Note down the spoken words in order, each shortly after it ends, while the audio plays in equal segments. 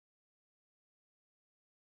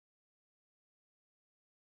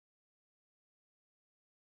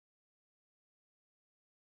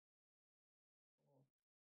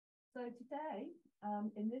So today,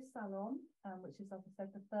 in this salon, which is, like I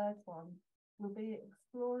said, the third one, we'll be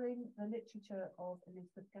exploring the literature of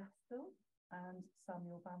Elizabeth Gaskell and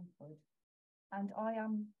Samuel Bamford. And I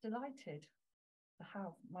am delighted to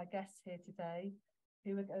have my guests here today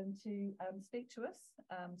who are going to speak to us.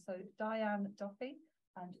 So Diane, Duffy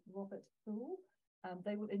and Robert Poole,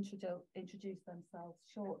 they will introduce themselves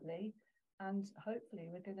shortly. And hopefully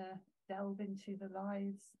we're going to delve into the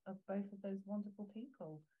lives of both of those wonderful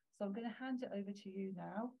people. So I'm going to hand it over to you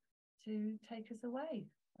now to take us away,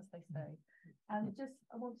 as they say. And just,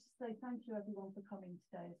 I want to say thank you everyone for coming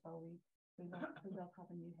today as well. We love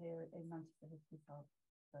having you here in Manchester History Club.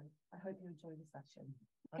 So I hope you enjoy the session.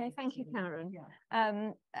 Okay, thank you, Karen. Yeah.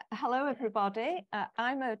 Hello, everybody.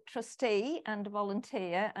 I'm a trustee and a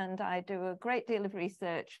volunteer, and I do a great deal of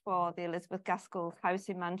research for the Elizabeth Gaskell House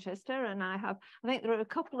in Manchester. And I think there are a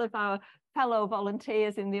couple of our fellow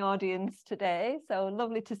volunteers in the audience today. So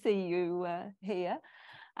lovely to see you here.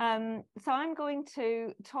 So I'm going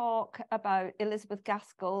to talk about Elizabeth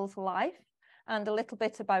Gaskell's life and a little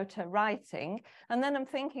bit about her writing. And then I'm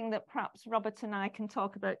thinking that perhaps Robert and I can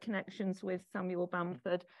talk about connections with Samuel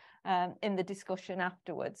Bamford in the discussion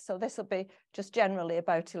afterwards. So this will be just generally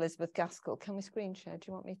about Elizabeth Gaskell. Can we screen share? Do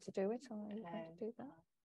you want me to do it, or are you going to do that?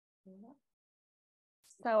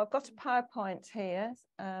 So I've got a PowerPoint here.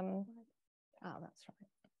 That's right.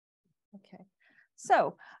 Okay.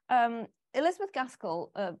 So Elizabeth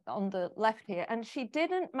Gaskell on the left here, and she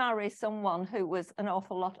didn't marry someone who was an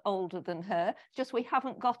awful lot older than her, just we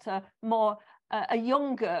haven't got a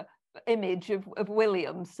younger image of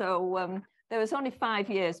William. So there was only 5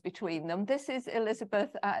 years between them. This is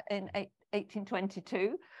Elizabeth in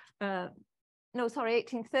 1822. No, sorry,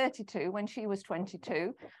 1832, when she was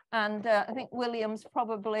 22. And I think William's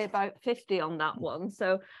probably about 50 on that one.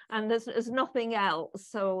 So, and there's nothing else.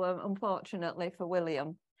 So unfortunately for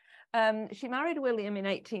William. She married William in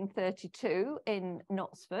 1832 in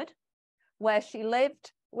Knutsford, where she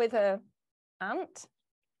lived with her aunt.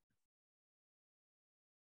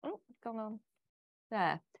 Oh, it's gone on.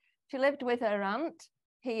 There. She lived with her aunt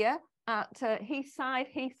here at Heathside,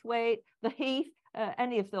 Heathwaite, the Heath.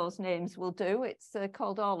 Any of those names will do. It's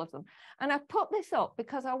called all of them. And I've put this up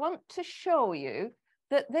because I want to show you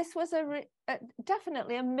that this was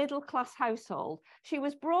definitely a middle-class household. She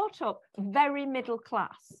was brought up very middle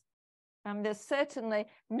class. There's certainly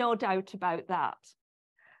no doubt about that.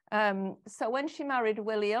 So when she married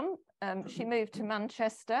William, she moved to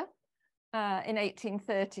Manchester in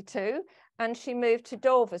 1832, and she moved to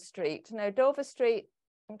Dover Street. Now, Dover Street,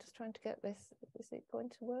 I'm just trying to get this. Is it going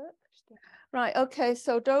to work? Right, okay,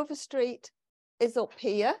 so Dover Street is up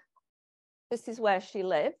here. This is where she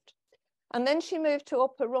lived. And then she moved to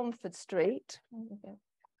Upper Rumford Street.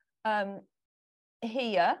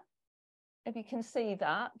 Here, if you can see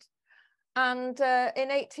that. And in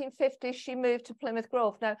 1850, she moved to Plymouth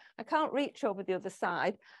Grove. Now, I can't reach over the other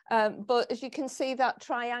side, but as you can see that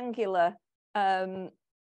triangular part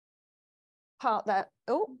there,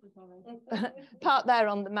 part there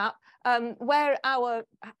on the map, where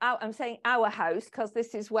I'm saying our house, because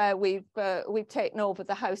this is where we've taken over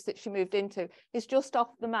the house that she moved into, is just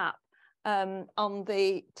off the map on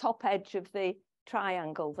the top edge of the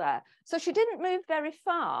triangle there. So she didn't move very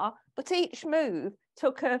far, but each move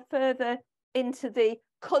took her further into the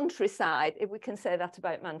countryside, if we can say that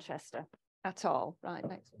about Manchester at all. Right,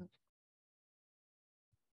 next one.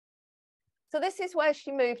 So this is where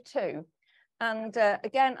she moved to. And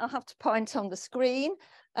again, I'll have to point on the screen.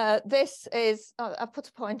 This is, I've put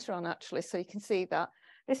a pointer on actually, so you can see that.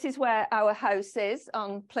 This is where our house is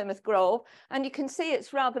on Plymouth Grove. And you can see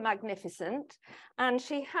it's rather magnificent. And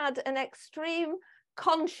she had an extreme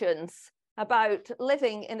conscience about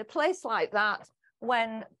living in a place like that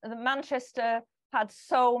when Manchester had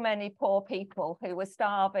so many poor people who were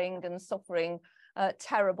starving and suffering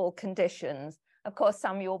terrible conditions. Of course,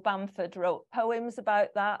 Samuel Bamford wrote poems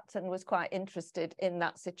about that and was quite interested in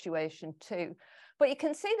that situation too. But you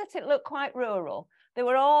can see that it looked quite rural. They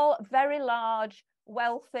were all very large,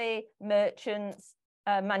 wealthy merchants,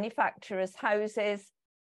 manufacturers' houses.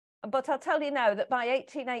 But I'll tell you now that by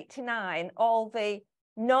 1889, all the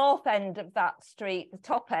north end of that street, the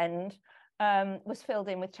top end, was filled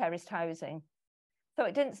in with terraced housing. So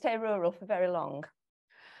it didn't stay rural for very long.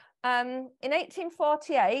 In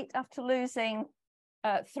 1848, after losing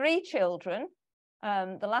 3 children,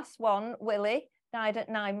 the last one, Willie, died at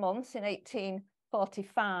 9 months in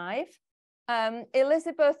 1845.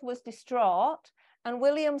 Elizabeth was distraught, and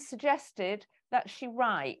William suggested that she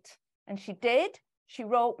write, and she did. She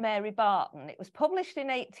wrote Mary Barton. It was published in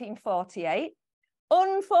 1848.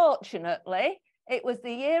 Unfortunately, It was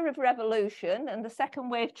the year of revolution and the second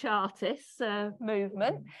wave Chartist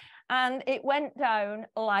movement, and it went down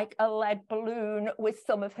like a lead balloon with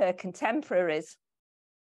some of her contemporaries.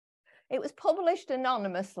 It was published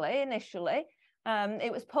anonymously initially.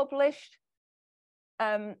 It was published,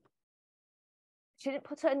 she didn't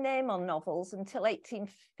put her name on novels until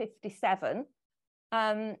 1857.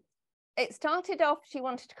 It started off, she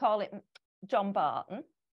wanted to call it John Barton.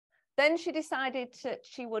 Then she decided that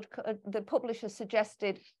the publisher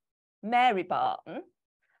suggested Mary Barton.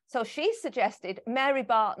 So she suggested Mary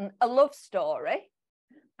Barton, a love story,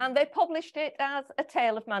 and they published it as A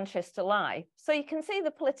Tale of Manchester Life. So you can see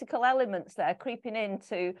the political elements there creeping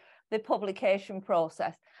into the publication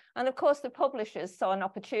process. And of course, the publishers saw an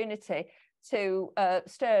opportunity to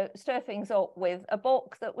stir things up with a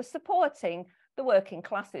book that was supporting the working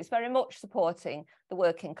classes, very much supporting the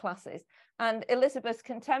working classes. And Elizabeth's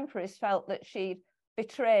contemporaries felt that she'd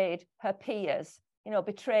betrayed her peers, you know,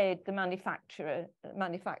 betrayed the manufacturers.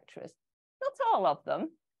 Not all of them,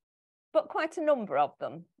 but quite a number of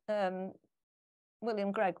them.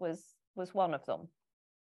 William Gregg was one of them.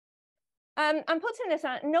 I'm putting this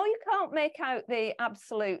out. No, you can't make out the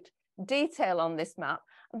absolute detail on this map.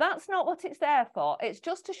 That's not what it's there for. It's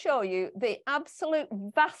just to show you the absolute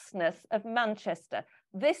vastness of Manchester.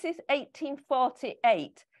 This is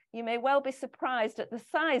 1848. You may well be surprised at the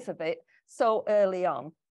size of it so early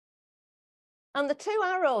on. And the two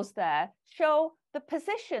arrows there show the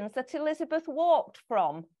positions that Elizabeth walked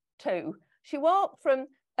from to. She walked from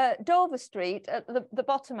Dover Street at the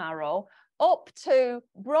bottom arrow up to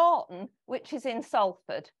Broughton, which is in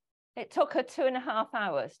Salford. It took her 2.5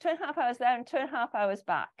 hours, 2.5 hours there and 2.5 hours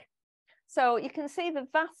back. So you can see the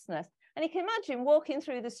vastness. And you can imagine walking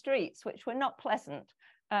through the streets, which were not pleasant,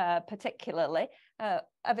 particularly.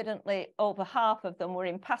 Evidently, over half of them were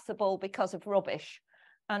impassable because of rubbish.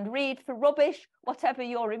 And read for rubbish, whatever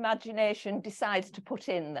your imagination decides to put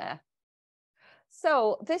in there.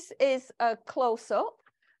 So this is a close-up.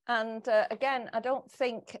 And again, I don't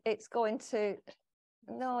think it's going to...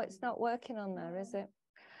 No, it's not working on there, is it?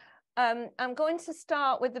 I'm going to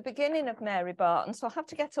start with the beginning of Mary Barton, so I'll have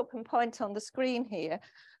to get up and point on the screen here.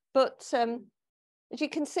 But as you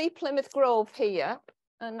can see, Plymouth Grove here,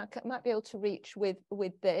 and I might be able to reach with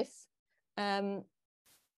this.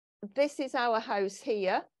 This is our house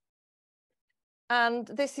here, and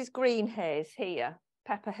this is Greenhays here,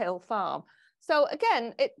 Pepper Hill Farm. So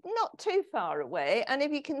again, it's not too far away, and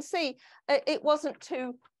if you can see, it wasn't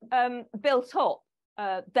too built up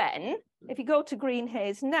then. If you go to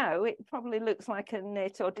Greenhays now, it probably looks like a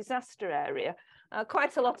NATO disaster area.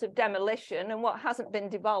 Quite a lot of demolition, and what hasn't been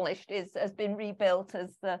demolished has been rebuilt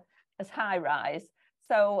as high rise.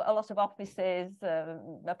 So a lot of offices,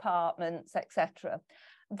 apartments, etc.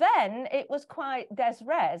 Then it was quite des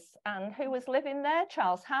res, and who was living there?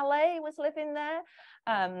 Charles Halley was living there.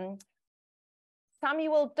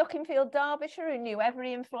 Samuel Duckingfield Derbyshire, who knew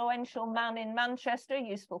every influential man in Manchester,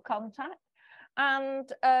 useful contact. And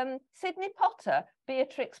Sidney Potter,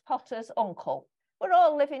 Beatrix Potter's uncle, were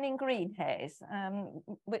all living in Greenhays,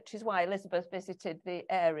 which is why Elizabeth visited the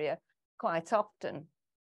area quite often.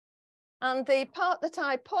 And the part that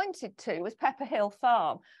I pointed to was Pepper Hill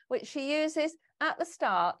Farm, which she uses at the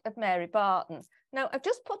start of Mary Barton's. Now, I've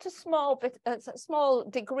just put a small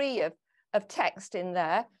degree of text in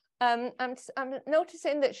there. I'm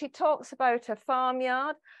noticing that she talks about a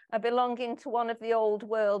farmyard belonging to one of the old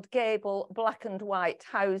world gable black and white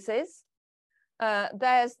houses.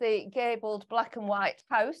 There's the gabled black and white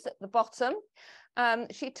house at the bottom.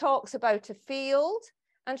 She talks about a field,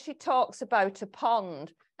 and she talks about a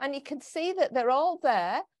pond. And you can see that they're all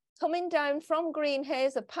there, coming down from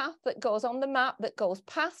Greenhays, a path that goes on the map that goes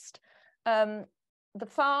past the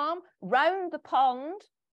farm, round the pond,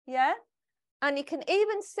 yeah? And you can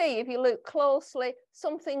even see, if you look closely,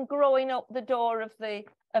 something growing up the door of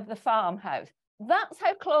the farmhouse. That's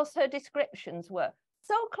how close her descriptions were.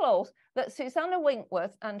 So close that Susanna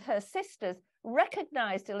Winkworth and her sisters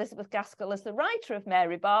recognised Elizabeth Gaskell as the writer of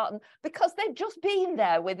Mary Barton because they'd just been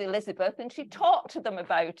there with Elizabeth and she talked to them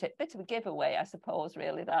about it. Bit of a giveaway, I suppose,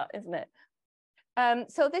 really, that, isn't it?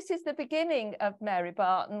 So this is the beginning of Mary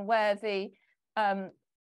Barton, where the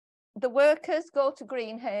workers go to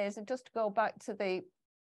Greenhays. And just to go back to the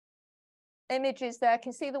images there, you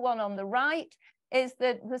can see the one on the right is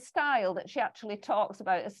the style that she actually talks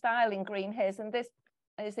about, a style in Greenhays, and this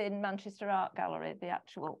is in Manchester Art Gallery, the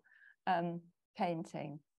actual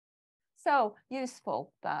painting. So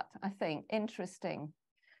useful, that, I think, interesting.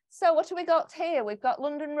 So what have we got here? We've got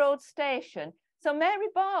London Road Station. So Mary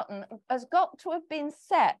Barton has got to have been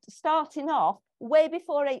set starting off way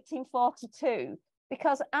before 1842,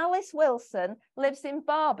 because Alice Wilson lives in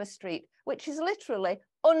Barber Street, which is literally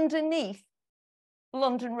underneath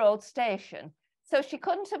London Road Station. So she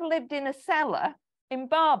couldn't have lived in a cellar in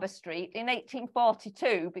Barber Street in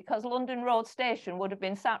 1842 because London Road Station would have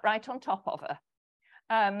been sat right on top of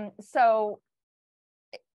her. So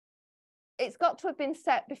it's got to have been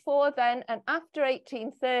set before then and after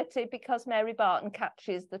 1830 because Mary Barton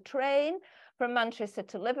catches the train from Manchester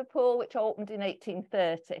to Liverpool, which opened in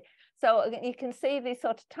 1830. So you can see this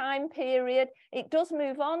sort of time period. It does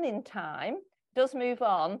move on in time, does move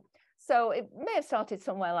on. So it may have started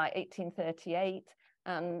somewhere like 1838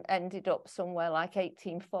 and ended up somewhere like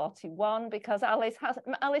 1841 because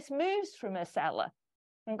Alice moves from her cellar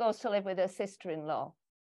and goes to live with her sister-in-law.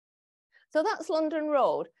 So that's London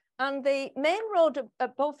Road. And the main road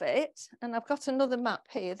above it, and I've got another map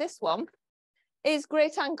here, this one, is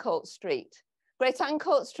Great Ancoats Street. Great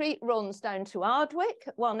Ancoats Street runs down to Ardwick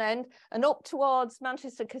at one end and up towards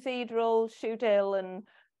Manchester Cathedral, Shoedale and,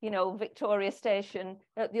 you know, Victoria Station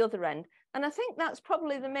at the other end. And I think that's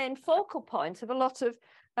probably the main focal point of a lot of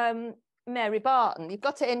Mary Barton. You've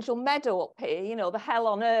got Angel Meadow up here, you know, the hell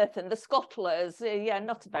on earth and the scuttlers. Yeah,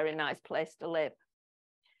 not a very nice place to live.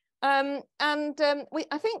 I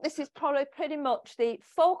think this is probably pretty much the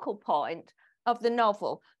focal point of the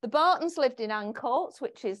novel. The Bartons lived in Ancoats,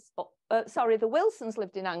 which is, the Wilsons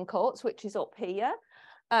lived in Ancoats, which is up here.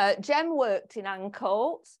 Jem worked in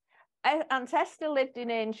Ancoats. Aunt Esther lived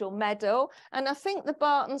in Angel Meadow, and I think the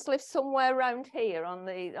Bartons lived somewhere around here on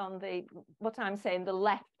the what I'm saying, the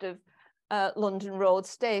left of London Road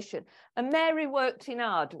Station. And Mary worked in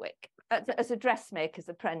Ardwick as a dressmaker's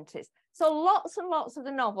apprentice. So lots and lots of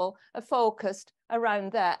the novel are focused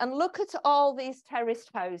around there. And look at all these terraced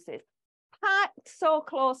houses, packed so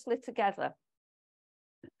closely together.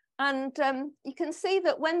 And you can see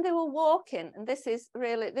that when they were walking, and this is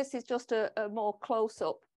just a more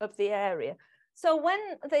close-up of the area. So when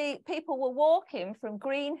the people were walking from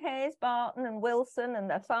Greenhays, Barton and Wilson and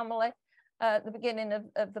their family at the beginning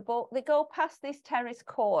of the book, they go past these terrace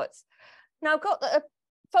courts. Now I've got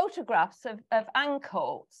photographs of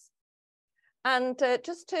Ancoats. And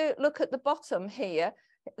just to look at the bottom here,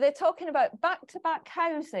 they're talking about back-to-back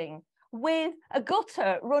housing with a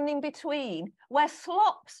gutter running between where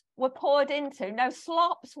slops were poured into. Now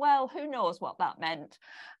slops, well, who knows what that meant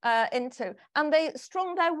into. And they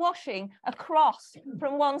strung their washing across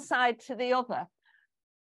from one side to the other.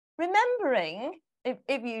 Remembering,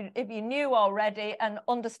 if you knew already, and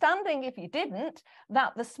understanding if you didn't,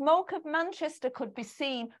 that the smoke of Manchester could be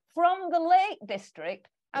seen from the Lake District,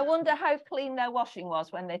 I wonder how clean their washing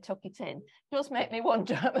was when they took it in. It does make me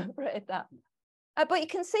wonder, I'm afraid that. But you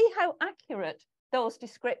can see how accurate those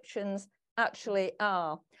descriptions actually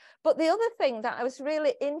are. But the other thing that I was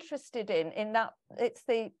really interested in that it's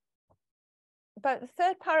about the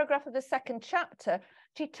third paragraph of the second chapter,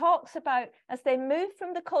 she talks about as they moved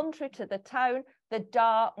from the country to the town, the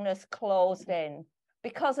darkness closed in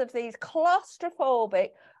because of these claustrophobic,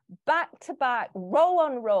 back-to-back, row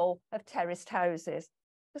on row of terraced houses.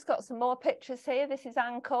 Just got some more pictures here. This is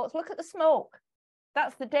Ancoats. Look at the smoke.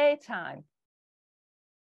 That's the daytime.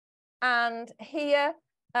 And here,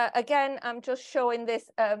 again, I'm just showing this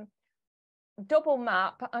double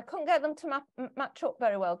map. I couldn't get them to match up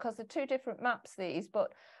very well because they're two different maps, these,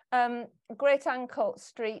 but Great Ancoats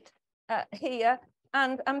Street here.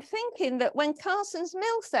 And I'm thinking that when Carson's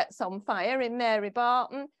Mill sets on fire in Mary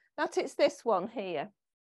Barton, that it's this one here,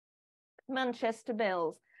 Manchester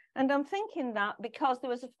Mills. And I'm thinking that because there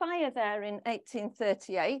was a fire there in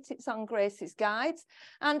 1838, it's on Grace's Guides.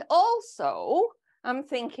 And also, I'm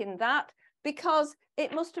thinking that because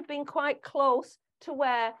it must have been quite close to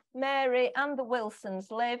where Mary and the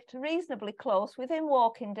Wilsons lived, reasonably close, within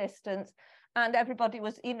walking distance. And everybody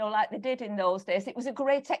was, you know, like they did in those days. It was a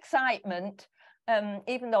great excitement,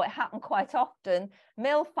 even though it happened quite often.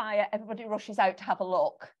 Mill fire, everybody rushes out to have a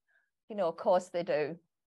look. You know, of course they do.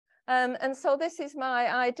 And so this is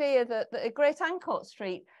my idea that Great Ancoats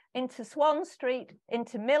Street into Swan Street,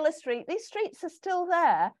 into Miller Street, these streets are still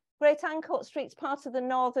there. Great Ancoats Street's part of the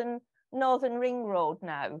Northern Ring Road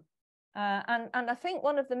now. And I think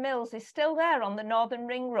one of the mills is still there on the Northern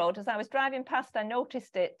Ring Road. As I was driving past, I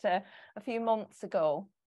noticed it a few months ago.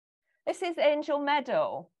 This is Angel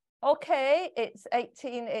Meadow. Okay, it's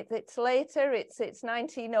later, it's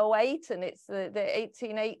 1908 and it's the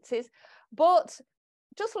 1880s, but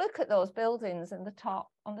just look at those buildings in the top,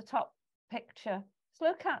 on the top picture. Just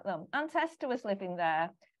look at them. Aunt Esther was living there.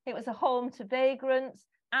 It was a home to vagrants,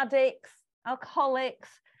 addicts, alcoholics,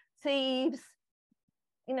 thieves,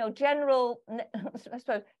 you know, general, I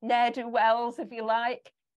suppose, ne'er-do-wells, if you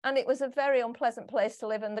like. And it was a very unpleasant place to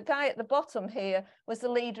live. And the guy at the bottom here was the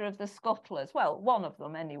leader of the scuttlers. Well, one of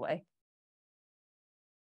them anyway.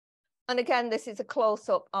 And again, this is a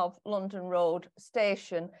close-up of London Road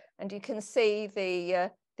Station, and you can see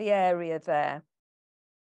the area there.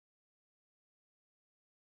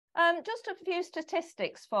 Just a few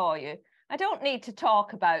statistics for you. I don't need to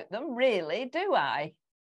talk about them, really, do I?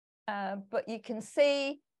 But you can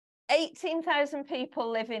see 18,000 people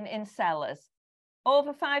living in cellars,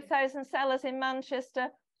 over 5,000 cellars in Manchester,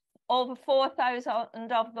 over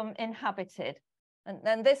 4,000 of them inhabited. And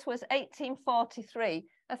then this was 1843.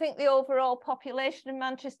 I think the overall population in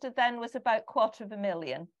Manchester then was about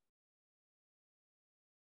 250,000.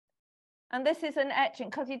 And this is an etching,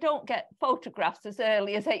 because you don't get photographs as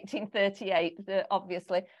early as 1838,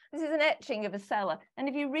 obviously. This is an etching of a cellar. And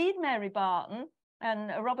if you read Mary Barton,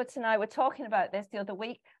 and Robert and I were talking about this the other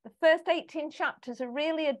week, the first 18 chapters are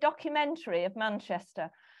really a documentary of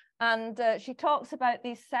Manchester. And she talks about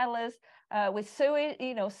these cellars with sewage,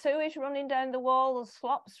 sewage running down the walls,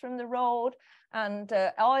 slops from the road, and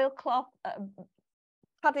oilcloth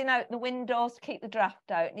padding out the windows to keep the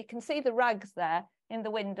draft out. And you can see the rags there in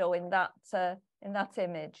the window in that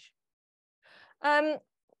image.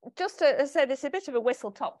 Just to say, it's a bit of a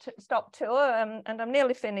whistle-stop tour, and I'm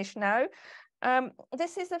nearly finished now.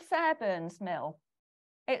 This is a Fairbairn's mill.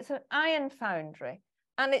 It's an iron foundry,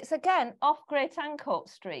 and it's again off Great Ancoat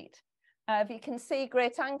Street. If you can see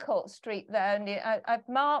Great Ancoat Street there, and I've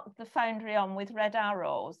marked the foundry on with red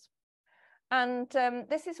arrows. And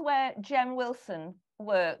this is where Jem Wilson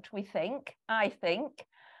worked, I think.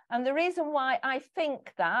 And the reason why I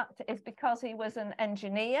think that is because he was an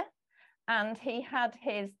engineer, and he had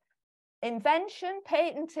his invention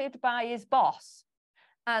patented by his boss.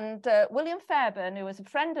 And William Fairbairn, who was a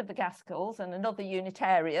friend of the Gaskells and another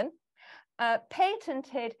Unitarian,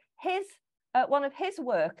 patented one of his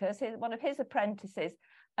workers, one of his apprentices'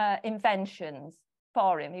 inventions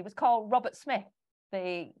for him. He was called Robert Smith,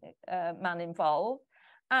 the man involved.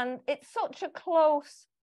 And it's such a close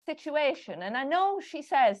situation. And I know she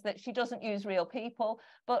says that she doesn't use real people,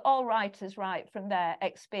 but all writers write from their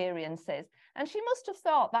experiences. And she must have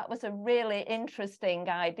thought that was a really interesting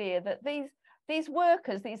idea, that these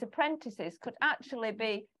workers, these apprentices, could actually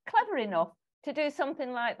be clever enough to do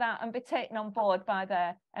something like that and be taken on board by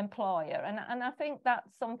their employer. And I think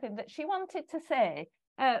that's something that she wanted to say.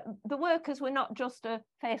 The workers were not just a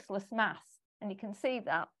faceless mass, and you can see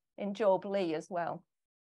that in Job Lee as well.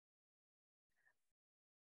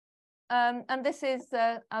 And this is,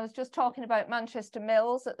 I was just talking about Manchester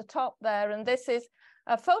Mills at the top there, and this is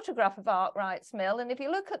a photograph of Arkwright's Mill. And if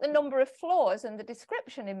you look at the number of floors and the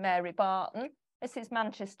description in Mary Barton, this is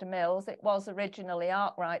Manchester Mills, it was originally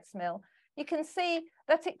Arkwright's Mill. You can see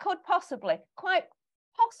that it could quite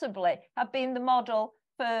possibly have been the model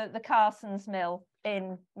for the Carson's Mill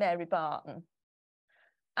in Mary Barton.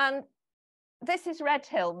 And this is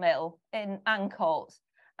Redhill Mill in Ancoats.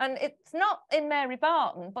 And it's not in Mary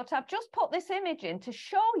Barton, but I've just put this image in to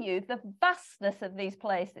show you the vastness of these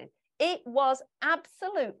places. It was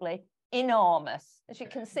absolutely enormous. As you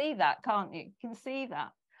can see that, can't you? You can see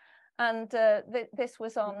that. And this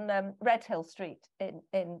was on Redhill Street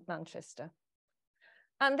in Manchester.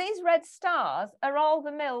 And these red stars are all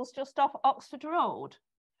the mills just off Oxford Road.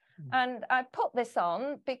 And I put this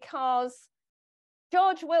on because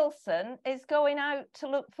George Wilson is going out to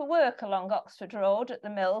look for work along Oxford Road at the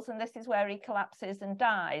mills, and this is where he collapses and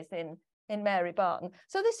dies in Mary Barton.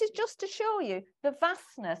 So this is just to show you the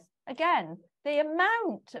vastness, again, the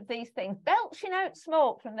amount of these things belching out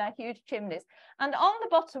smoke from their huge chimneys. And on the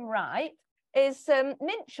bottom right is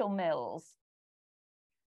Minchell Mills.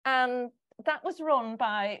 And that was run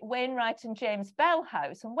by Wainwright and James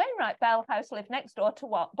Bellhouse. And Wainwright Bellhouse lived next door to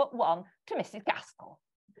Mrs. Gaskell.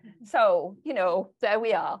 So, there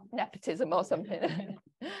we are, nepotism or something.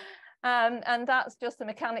 And that's just the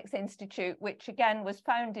Mechanics Institute, which again was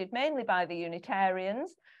founded mainly by the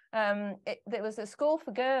Unitarians. There was a school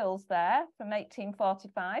for girls there from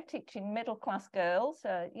 1845, teaching middle-class girls,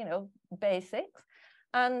 basics.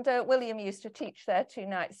 And William used to teach there 2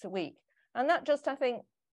 nights a week. And that just, I think,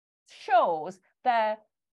 shows their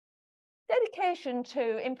dedication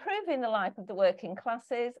to improving the life of the working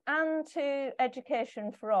classes and to education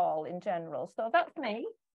for all in general. So that's me.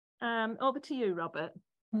 Over to you, Robert.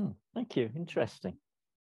 Thank you. Interesting.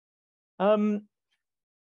 I'll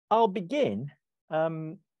begin,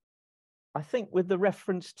 I think, with the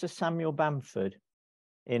reference to Samuel Bamford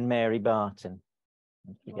in Mary Barton.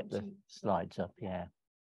 If you get the slides up, yeah.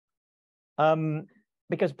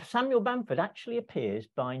 Because Samuel Bamford actually appears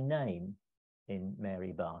by name in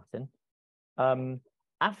Mary Barton.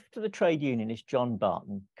 after the trade unionist John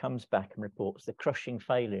Barton comes back and reports the crushing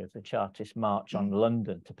failure of the Chartist march on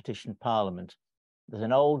London to petition Parliament, there's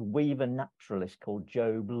an old weaver naturalist called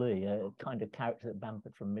Job Lee, a kind of character that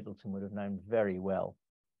Bamford from Middleton would have known very well.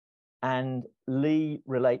 And Lee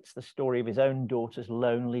relates the story of his own daughter's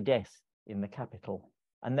lonely death in the capital.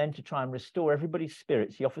 And then to try and restore everybody's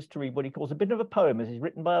spirits, he offers to read what he calls a bit of a poem, as is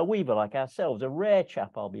written by a weaver like ourselves, a rare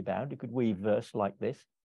chap, I'll be bound, who could weave verse like this.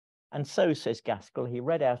 And so, says Gaskell, he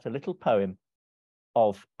read out a little poem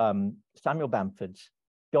of Samuel Bamford's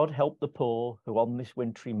God help the poor who on this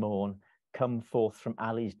wintry morn come forth from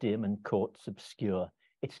alleys dim and courts obscure.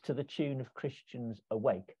 It's to the tune of Christians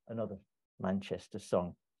Awake, another Manchester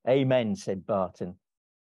song. Amen, said Barton.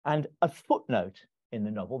 And a footnote in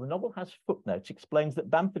the novel has footnotes, explains that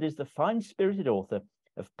Bamford is the fine-spirited author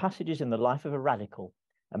of passages in the life of a radical,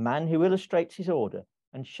 a man who illustrates his order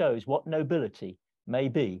and shows what nobility may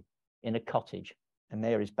be in a cottage. And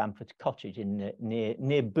there is Bamford's cottage in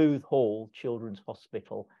near Booth Hall Children's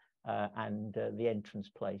Hospital, and the entrance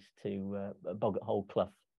place to Boggart Hole Clough,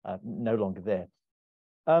 no longer there.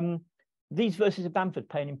 These verses of Bamford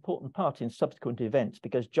play an important part in subsequent events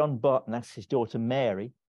because John Barton asks his daughter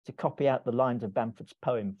Mary to copy out the lines of Bamford's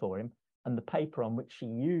poem for him, and the paper on which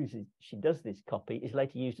she does this copy is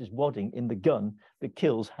later used as wadding in the gun that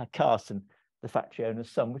kills Carson, the factory owner's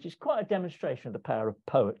son, which is quite a demonstration of the power of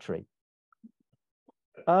poetry.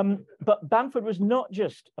 But Bamford was not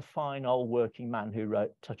just a fine old working man who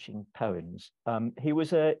wrote touching poems. He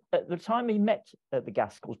was at the time he met at the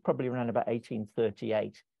Gaskells, probably around about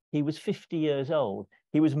 1838, he was 50 years old.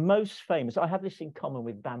 He was most famous. I have this in common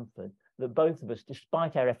with Bamford, that both of us,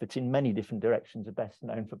 despite our efforts in many different directions, are best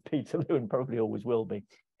known for Peterloo and probably always will be.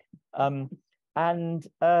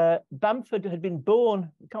 Bamford had been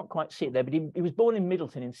born, you can't quite see it there, but he was born in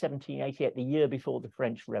Middleton in 1788, the year before the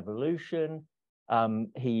French Revolution.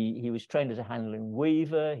 He was trained as a handloom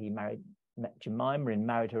weaver. He met Jemima and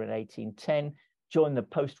married her in 1810, joined the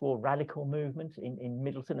post-war radical movement in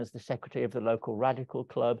Middleton as the secretary of the local radical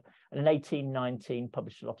club, and in 1819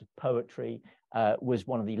 published a lot of poetry, was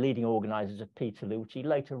one of the leading organizers of Peterloo, which he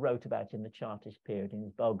later wrote about in the Chartist period in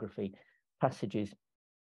his biography, Passages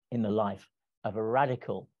in the Life of a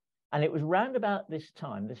Radical. And it was round about this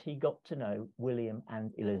time that he got to know William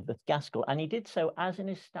and Elizabeth Gaskell, and he did so as an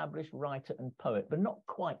established writer and poet, but not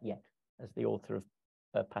quite yet as the author of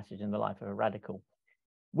A Passage in the Life of a Radical.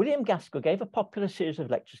 William Gaskell gave a popular series of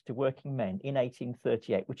lectures to working men in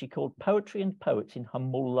 1838, which he called Poetry and Poets in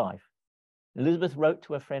Humble Life. Elizabeth wrote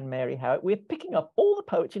to her friend Mary Howitt, "We're picking up all the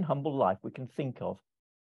poets in humble life we can think of."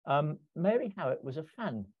 Mary Howitt was a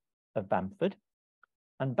fan of Bamford,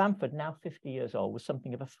 and Bamford, now 50 years old, was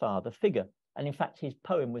something of a father figure. And in fact, his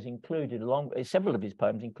poem was included several of his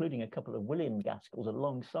poems, including a couple of William Gaskell's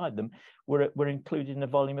alongside them, were included in a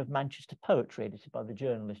volume of Manchester poetry edited by the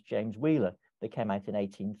journalist James Wheeler that came out in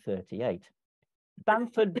 1838.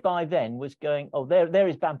 Bamford by then was going, there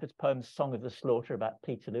is Bamford's poem, Song of the Slaughter, about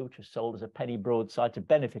Peterloo, which was sold as a penny broadside to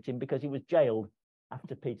benefit him because he was jailed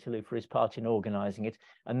after Peterloo for his part in organising it.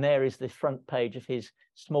 And there is the front page of his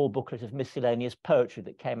small booklet of miscellaneous poetry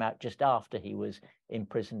that came out just after he was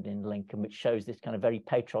imprisoned in Lincoln, which shows this kind of very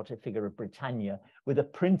patriotic figure of Britannia with a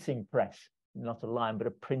printing press, not a lion, but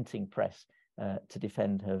a printing press to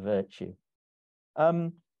defend her virtue.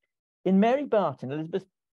 In Mary Barton, Elizabeth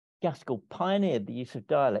Gaskell pioneered the use of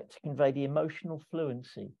dialect to convey the emotional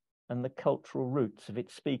fluency and the cultural roots of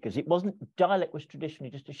its speakers. Dialect was traditionally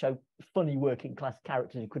just to show funny working class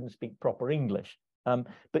characters who couldn't speak proper English.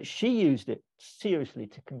 But she used it seriously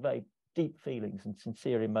to convey deep feelings and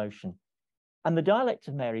sincere emotion. And the dialect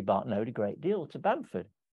of Mary Barton owed a great deal to Bamford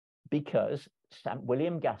because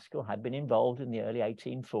William Gaskell had been involved in the early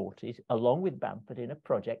 1840s, along with Bamford, in a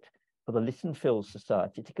project for the Lytton Fields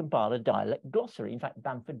Society to compile a dialect glossary. In fact,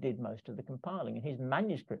 Bamford did most of the compiling, and his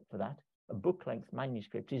manuscript for that, a book-length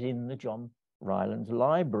manuscript, is in the John Rylands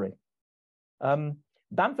Library.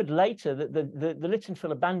 Bamford later, the Lytton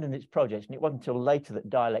Phil abandoned its project, and it wasn't until later that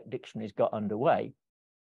dialect dictionaries got underway.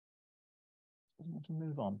 I want to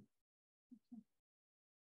move on.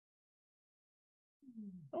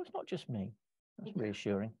 Oh, it's not just me. That's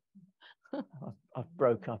reassuring. I've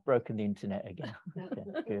broken the internet again. Okay,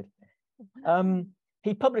 good.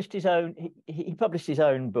 He published his own. He published his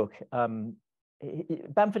own book.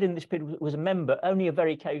 Bamford in this period was a member, only a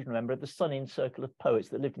very occasional member, of the Sun Inn Circle of Poets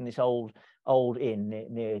that lived in this old inn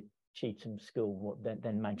near Cheetham School,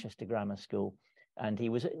 then Manchester Grammar School. And he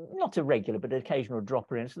was not a regular, but an occasional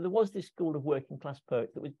dropper in. So there was this school of working class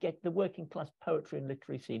poets that was the working class poetry and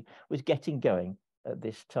literary scene was getting going. at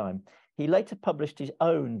this time. He later published his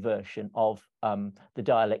own version of the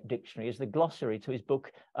dialect dictionary as the glossary to his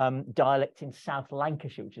book, Dialect in South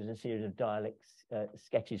Lancashire, which is a series of dialect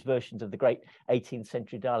sketches, versions of the great 18th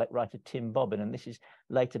century dialect writer Tim Bobbin. And this is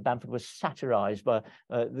later Bamford was satirized by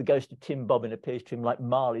the ghost of Tim Bobbin appears to him like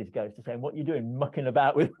Marley's ghost, saying, "What are you doing mucking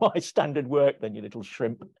about with my standard work then, you little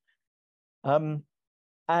shrimp?" And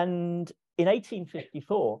in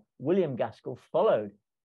 1854, William Gaskell followed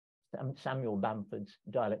Samuel Bamford's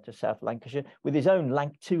Dialect of South Lancashire with his own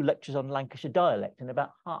 2 lectures on Lancashire dialect, and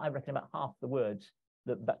I reckon about half the words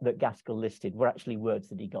that Gaskell listed were actually words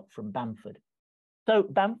that he got from Bamford. So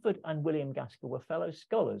Bamford and William Gaskell were fellow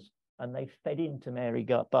scholars, and they fed into Mary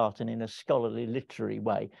Barton in a scholarly, literary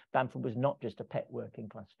way. Bamford was not just a pet working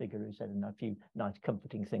class figure who said a few nice,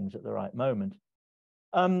 comforting things at the right moment.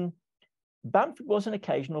 Bamford was an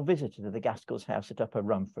occasional visitor to the Gaskell's house at Upper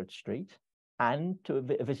Rumford Street, and to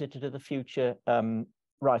a visitor to the future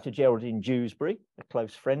writer Geraldine Dewsbury, a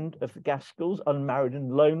close friend of the Gaskells, unmarried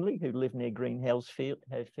and lonely, who lived near Green Hills Field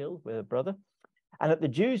with her brother. And at the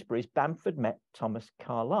Dewsburys, Bamford met Thomas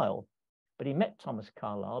Carlyle. But he met Thomas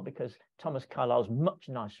Carlyle because Thomas Carlyle's much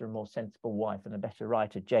nicer and more sensible wife and a better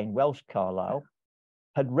writer, Jane Welsh Carlyle,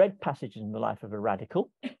 had read passages in the life of a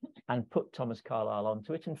radical and put Thomas Carlyle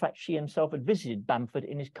onto it. In fact, she herself had visited Bamford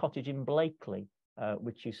in his cottage in Blakely,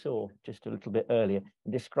 which you saw just a little bit earlier,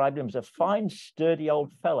 and described him as a fine, sturdy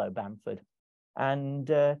old fellow, Bamford. And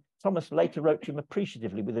Thomas later wrote to him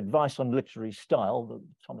appreciatively with advice on literary style.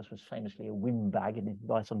 Thomas was famously a windbag, and his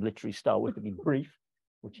advice on literary style was to be brief,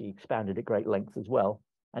 which he expounded at great length as well.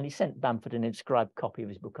 And he sent Bamford an inscribed copy of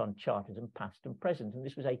his book on Chartism, past and present. And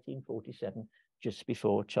this was 1847, just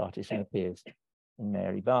before Chartism appears in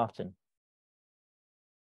Mary Barton.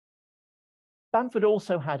 Bamford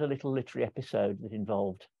also had a little literary episode that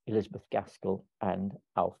involved Elizabeth Gaskell and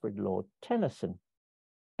Alfred Lord Tennyson,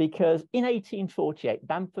 because in 1848,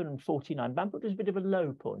 Bamford and 49, Bamford was a bit of a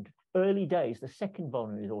low point. Early days, the second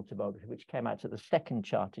volume of his autobiography, which came out at the second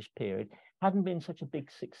Chartist period, hadn't been such a big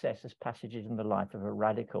success as Passages in the Life of a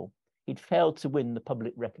Radical. He'd failed to win the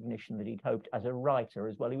public recognition that he'd hoped as a writer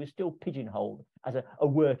as well. He was still pigeonholed as a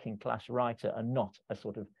working class writer and not a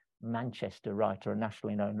sort of Manchester writer, a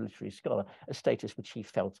nationally known literary scholar, a status which he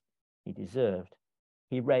felt he deserved.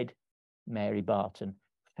 He read Mary Barton,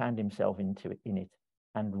 found himself in it,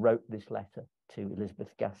 and wrote this letter to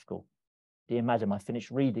Elizabeth Gaskell. "Dear Madam, I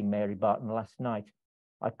finished reading Mary Barton last night.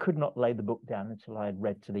 I could not lay the book down until I had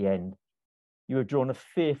read to the end. You have drawn a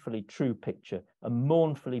fearfully true picture, a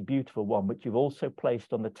mournfully beautiful one, which you've also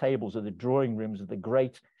placed on the tables of the drawing rooms of the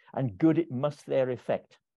great, and good it must their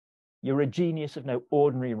effect. You're a genius of no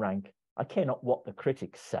ordinary rank. I care not what the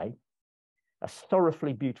critics say. A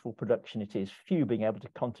sorrowfully beautiful production it is, few being able to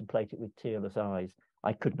contemplate it with tearless eyes.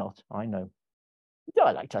 I could not, I know.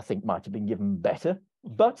 Dialect, I think, might have been given better,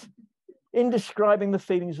 but in describing the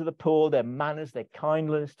feelings of the poor, their manners, their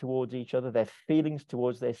kindliness towards each other, their feelings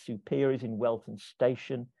towards their superiors in wealth and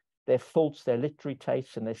station, their faults, their literary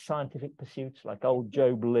tastes, and their scientific pursuits, like old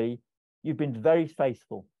Job Legh, you've been very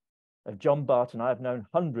faithful. Of John Barton, I have known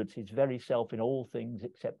hundreds, his very self in all things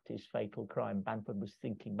except his fatal crime." Bamford was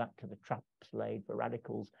thinking back to the traps laid for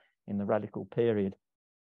radicals in the radical period.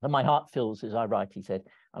 "And my heart fills as I write," he said,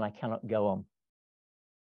 "and I cannot go on."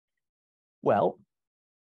 Well,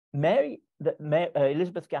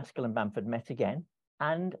 Elizabeth Gaskell and Bamford met again,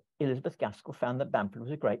 and Elizabeth Gaskell found that Bamford was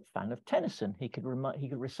a great fan of Tennyson. He could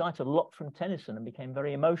recite a lot from Tennyson and became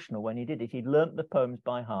very emotional when he did it. He'd learnt the poems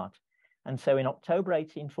by heart. And so in October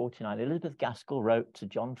 1849, Elizabeth Gaskell wrote to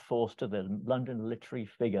John Forster, the London literary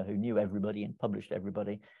figure who knew everybody and published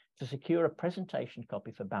everybody, to secure a presentation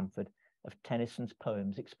copy for Bamford of Tennyson's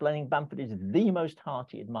poems, explaining Bamford is the most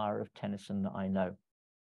hearty admirer of Tennyson that I know.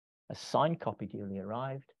 A signed copy duly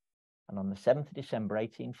arrived, and on the 7th of December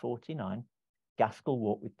 1849, Gaskell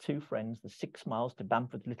walked with 2 friends the 6 miles to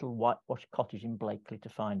Bamford's little whitewashed cottage in Blakely to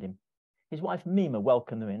find him. His wife Mima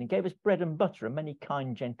welcomed them in and gave us bread and butter and many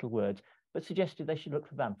kind, gentle words, but suggested they should look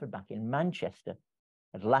for Bamford back in Manchester.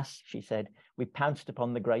 At last, she said, we pounced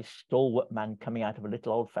upon the grey stalwart man coming out of a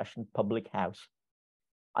little old-fashioned public house.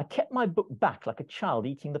 I kept my book back like a child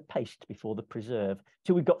eating the paste before the preserve,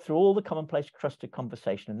 till we got through all the commonplace crust of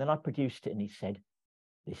conversation, and then I produced it, and he said,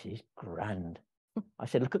 "This is grand." I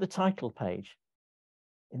said, "Look at the title page."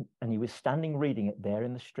 And he was standing reading it there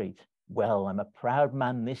in the street. "Well, I'm a proud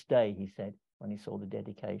man this day," he said, when he saw the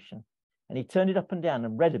dedication. And he turned it up and down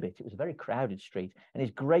and read a bit. It was a very crowded street, and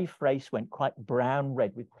his grey face went quite brown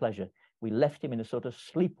red with pleasure. We left him in a sort of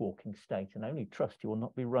sleepwalking state, and only trust he will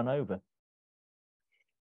not be run over.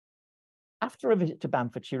 After a visit to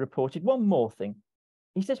Bamford, she reported one more thing.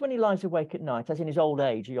 He says when he lies awake at night, as in his old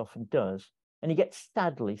age he often does, and he gets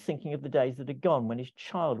sadly thinking of the days that are gone when his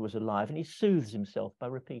child was alive, and he soothes himself by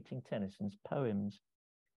repeating Tennyson's poems.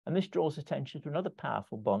 And this draws attention to another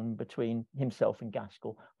powerful bond between himself and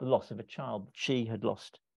Gaskell, the loss of a child. She had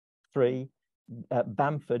lost three.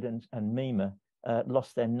 Bamford and Mima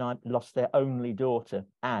lost their only daughter,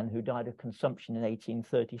 Anne, who died of consumption in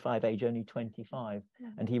 1835, age only 25.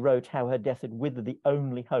 And he wrote how her death had withered the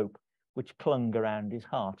only hope which clung around his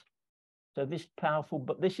heart. So this powerful,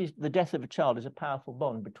 but this is the death of a child is a powerful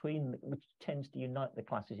bond between, which tends to unite the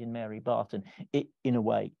classes in Mary Barton. It, in a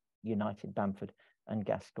way, united Bamford and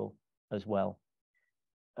Gaskell as well.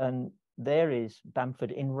 And there is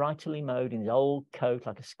Bamford in writerly mode, in his old coat,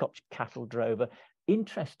 like a Scotch cattle drover.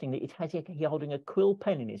 Interestingly, it has he holding a quill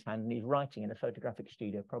pen in his hand, and he's writing in a photographic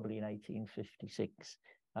studio, probably in 1856.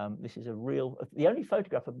 This is the only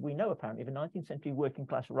photograph we know, apparently, of a 19th century working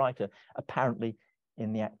class writer, apparently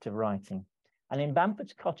in the act of writing. And in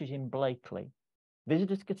Bamford's cottage in Blakely,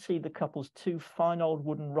 visitors could see the couple's two fine old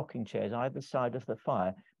wooden rocking chairs either side of the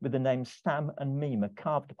fire, with the names Sam and Mima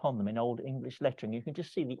carved upon them in old English lettering. You can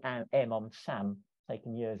just see the M on Sam,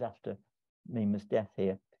 taken years after Mima's death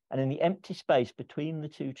here. And in the empty space between the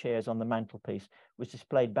two chairs on the mantelpiece was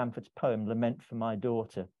displayed Bamford's poem, Lament for My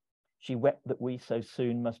Daughter. She wept that we so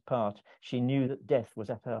soon must part. She knew that death was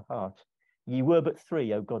at her heart. Ye were but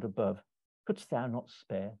three, O God above. Couldst thou not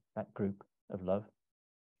spare that group of love?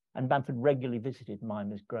 And Bamford regularly visited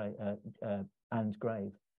Mima's grave, Anne's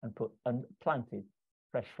grave, and planted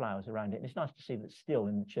fresh flowers around it. And it's nice to see that still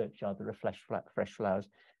in the churchyard there are fresh flowers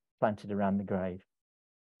planted around the grave.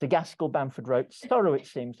 To Gaskell, Bamford wrote, "Sorrow, it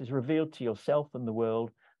seems, has revealed to yourself and the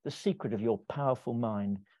world the secret of your powerful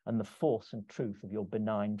mind and the force and truth of your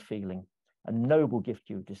benign feeling. A noble gift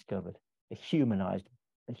you have discovered. A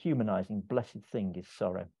humanizing, blessed thing is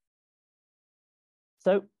sorrow."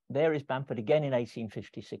 So there is Bamford again in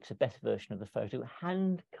 1856, a better version of the photo,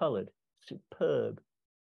 hand-coloured, superb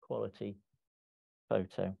quality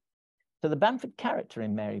photo. So the Bamford character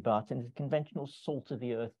in Mary Barton is a conventional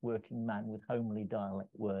salt-of-the-earth working man with homely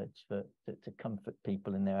dialect words to comfort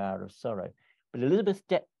people in their hour of sorrow. But Elizabeth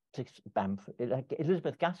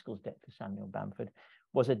Gaskell's debt to Samuel Bamford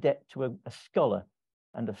was a debt to a scholar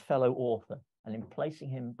and a fellow author. And in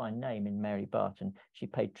placing him by name in Mary Barton, she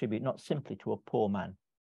paid tribute not simply to a poor man,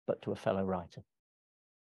 but to a fellow writer.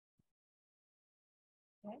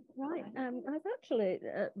 Right. I was actually,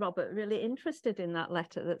 Robert, really interested in that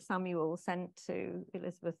letter that Samuel sent to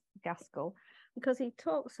Elizabeth Gaskell, because he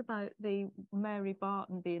talks about the Mary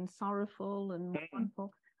Barton being sorrowful and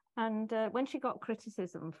mournful. And when she got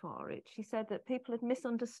criticism for it, she said that people had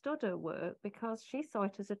misunderstood her work because she saw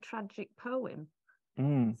it as a tragic poem.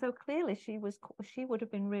 So clearly she would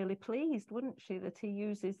have been really pleased, wouldn't she, that he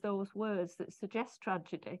uses those words that suggest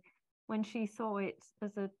tragedy when she saw it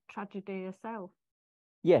as a tragedy herself.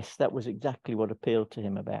 Yes, that was exactly what appealed to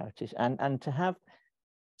him about it. And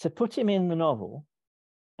to put him in the novel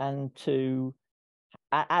and to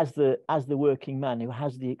as the working man who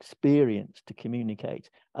has the experience to communicate,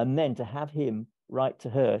 and then to have him write to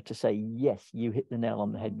her to say, yes, you hit the nail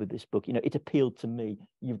on the head with this book, you know, it appealed to me,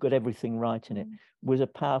 you've got everything right in it, was a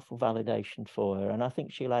powerful validation for her. And I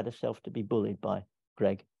think she allowed herself to be bullied by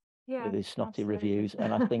Greg with his snotty reviews.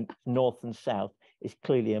 And I think North and South is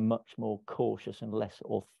clearly a much more cautious and less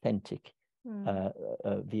authentic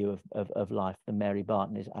view of life than Mary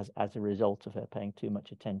Barton is, as a result of her paying too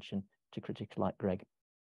much attention to critics like Greg.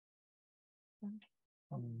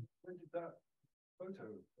 When did that photo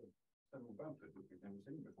of Samuel Bamford, which we've never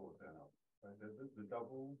seen before, turn up? The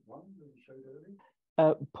double one that you showed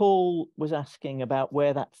earlier? Paul was asking about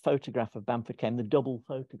where that photograph of Bamford came, the double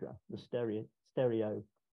photograph, the stereo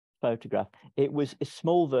photograph. It was a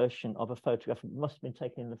small version of a photograph. It must have been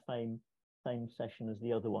taken in the same session as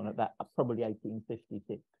the other one at that, probably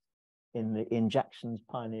 1856, in Jackson's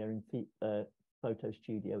pioneering photo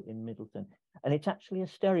studio in Middleton. And it's actually a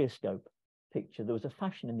stereoscope picture. There was a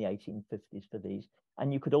fashion in the 1850s for these,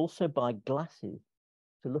 and you could also buy glasses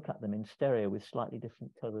to look at them in stereo with slightly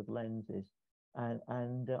different coloured lenses.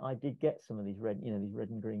 And I did get some of these red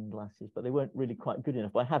and green glasses, but they weren't really quite good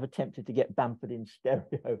enough. I have attempted to get Bamford in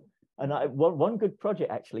stereo. And one good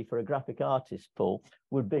project actually for a graphic artist, Paul,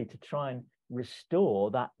 would be to try and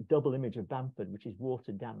restore that double image of Bamford, which is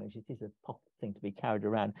water damaged. It is a pop thing to be carried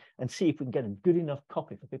around, and see if we can get a good enough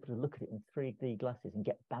copy for people to look at it in 3D glasses and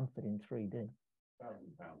get Bamford in 3D.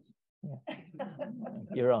 £1,000. Yeah.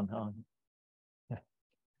 You're on, aren't you?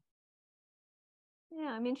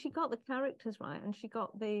 Yeah, I mean, she got the characters right, and she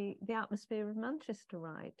got the atmosphere of Manchester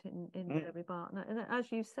right in Mary Barton. And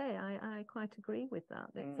as you say, I quite agree with that.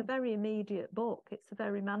 It's a very immediate book. It's a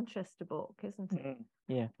very Manchester book, isn't it?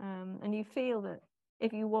 Yeah. And you feel that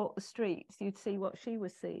if you walk the streets, you'd see what she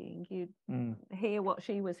was seeing. You'd hear what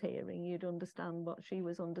she was hearing. You'd understand what she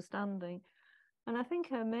was understanding. And I think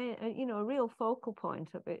her a real focal point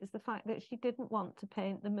of it is the fact that she didn't want to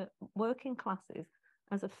paint the working classes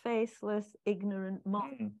as a faceless, ignorant mob.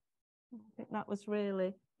 I think that was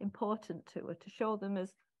really important to her, to show them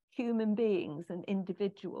as human beings and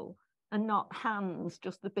individual, and not hands,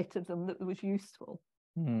 just the bit of them that was useful.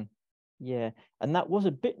 Yeah, and that was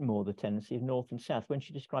a bit more the tendency of North and South. When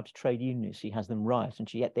she describes trade unionists, she has them riot,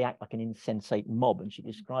 and yet they act like an insensate mob, and she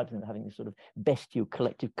describes them having this sort of bestial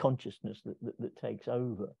collective consciousness that takes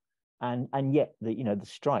over. And yet the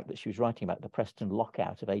strike that she was writing about, the Preston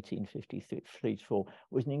lockout of 1853-4,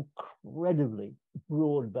 was an incredibly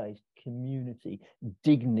broad-based community,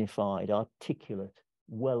 dignified, articulate,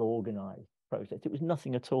 well-organized process. It was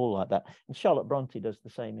nothing at all like that. And Charlotte Bronte does the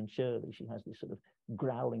same in Shirley. She has this sort of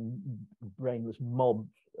growling, brainless mob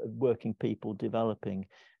of working people developing.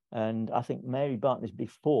 And I think Mary Barton is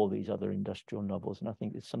before these other industrial novels, and I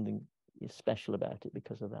think there's something special about it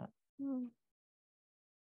because of that.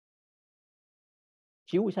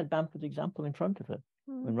 She always had Bamford's example in front of her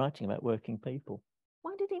when writing about working people.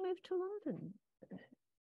 Why did he move to London?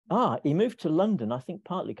 He moved to London, I think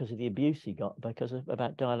partly because of the abuse he got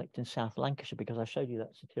about dialect in South Lancashire, because I showed you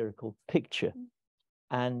that satirical picture.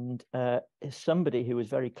 And somebody who was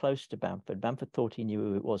very close to Bamford thought he knew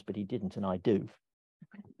who it was, but he didn't, and I do.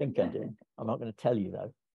 I think I do. I'm not going to tell you,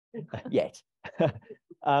 though, yet.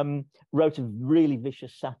 Wrote a really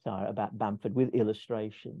vicious satire about Bamford with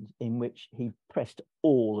illustrations in which he pressed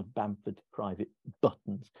all of Bamford's private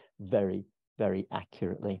buttons very, very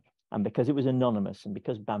accurately. And because it was anonymous, and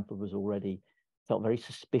because Bamford was already felt very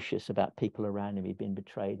suspicious about people around him, he'd been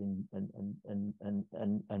betrayed and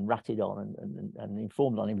ratted on and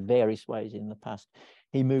informed on in various ways in the past,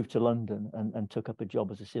 he moved to London and took up a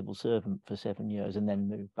job as a civil servant for 7 years, and then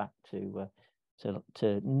moved back to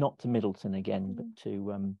not to Middleton again, but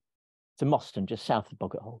to Moston, just south of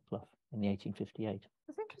Boggart Holclough, in the 1858.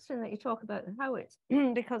 It's interesting that you talk about Howitt,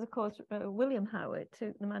 because of course William Howitt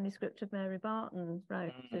took the manuscript of Mary Barton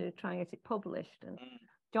round to try and get it published, and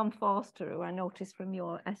John Forster, who I noticed from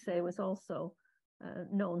your essay, was also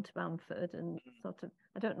known to Bamford, and sort of,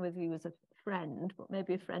 I don't know whether he was a friend, but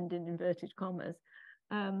maybe a friend in inverted commas,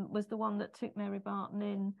 was the one that took Mary Barton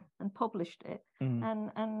in and published it,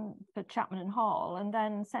 and for Chapman and Hall, and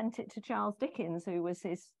then sent it to Charles Dickens, who was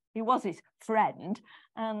his friend,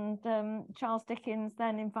 and Charles Dickens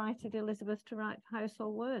then invited Elizabeth to write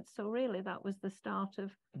Household Words. So really, that was the start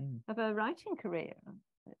of her writing career.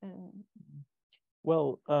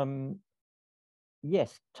 Well,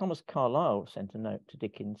 yes, Thomas Carlyle sent a note to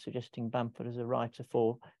Dickens suggesting Bamford as a writer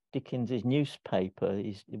for Dickens's newspaper.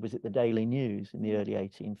 It was at the Daily News in the early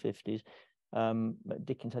 1850s. But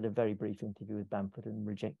Dickens had a very brief interview with Bamford and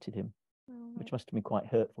rejected him, which must have been quite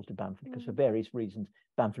hurtful to Bamford, because for various reasons,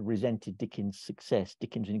 Bamford resented Dickens' success.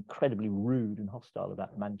 Dickens was incredibly rude and hostile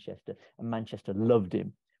about Manchester, and Manchester loved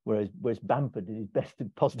him. Whereas Bamford did his best to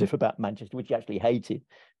be positive about Manchester, which he actually hated,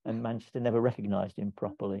 and Manchester never recognised him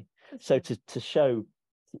properly. So to show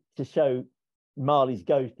Marley's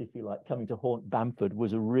ghost, if you like, coming to haunt Bamford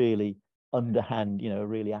was a really underhand, a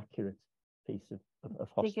really accurate piece of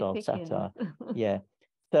hostile satire. Yeah.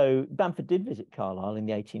 So Bamford did visit Carlyle in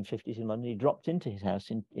the 1850s in London. He dropped into his house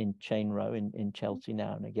in Chain Row in Chelsea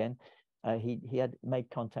now and again. He had made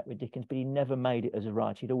contact with Dickens, but he never made it as a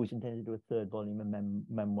writer. He'd always intended to do a third volume of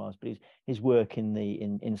memoirs, but his work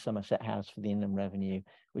in Somerset House for the Inland Revenue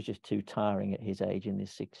was just too tiring at his age in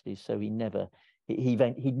his 60s. So he'd never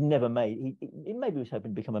made. He maybe was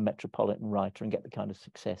hoping to become a metropolitan writer and get the kind of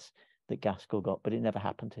success that Gaskell got, but it never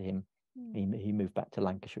happened to him. He moved back to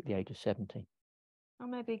Lancashire at the age of 70. Or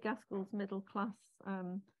maybe Gaskell's middle class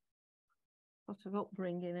sort of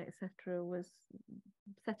upbringing, etc., was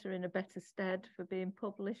set her in a better stead for being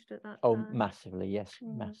published at that time. Oh, massively, yes,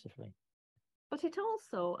 massively. But it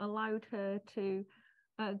also allowed her to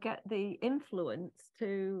get the influence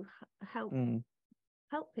to help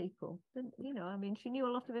people. I mean, she knew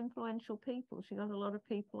a lot of influential people. She got a lot of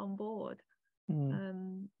people on board.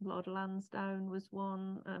 Lord Lansdowne was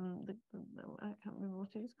one. I can't remember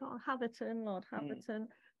what he was called. Lord Hatherton.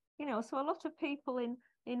 So a lot of people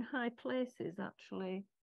in high places actually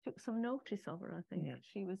took some notice of her. I think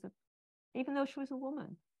she was even though she was a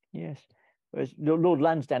woman. Yes, Whereas Lord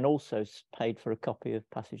Lansdowne also paid for a copy of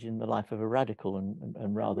Passage in the Life of a Radical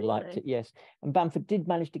and rather liked it, yes. And Bamford did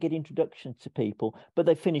manage to get introductions to people, but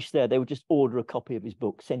they finished there. They would just order a copy of his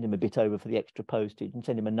book, send him a bit over for the extra postage and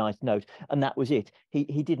send him a nice note. And that was it. He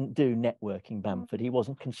didn't do networking, Bamford. He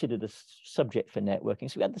wasn't considered a subject for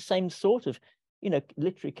networking. So we had the same sort of, you know,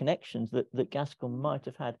 literary connections that Gaskell might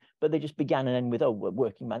have had, but they just began and end with, oh,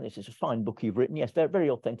 working man, this is a fine book you've written. Yes, very, very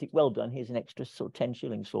authentic. Well done. Here's an extra sort of 10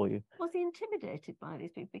 shillings for you. Was he intimidated by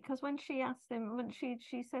these people? Because when she asked him, when she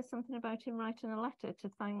says something about him writing a letter to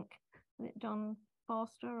thank John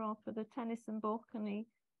Forster or for the Tennyson book, and he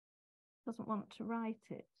doesn't want to write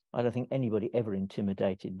it. I don't think anybody ever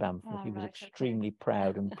intimidated Bamford. He was extremely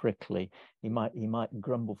proud and prickly. He might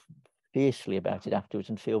grumble fiercely about it afterwards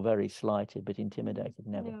and feel very slighted, but intimidated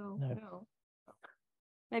never. No.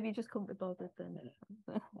 Maybe you just couldn't be bothered then.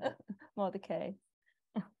 More the case.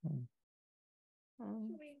 Shall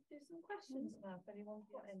we do some questions now if anyone's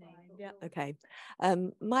got any? Yeah, okay.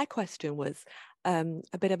 My question was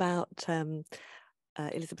a bit about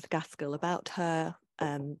Elizabeth Gaskell, about her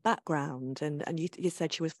background, and you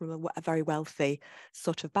said she was from a very wealthy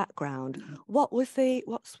sort of background. What was the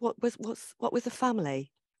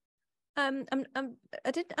family? I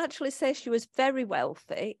didn't actually say she was very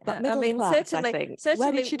wealthy, but middle class, I think.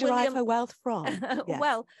 Where did she derive her wealth from? Yes.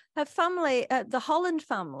 Well, her family, the Holland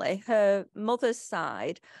family, her mother's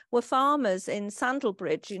side, were farmers in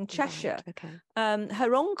Sandlebridge in Cheshire. Right, okay.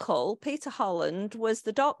 Her uncle, Peter Holland, was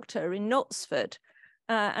the doctor in Knutsford.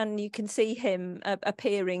 And you can see him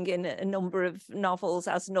appearing in a number of novels,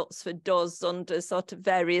 as Knutsford does, under sort of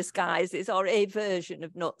various guises, or a version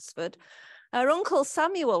of Knutsford. Her uncle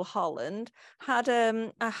Samuel Holland had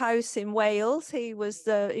a house in Wales. He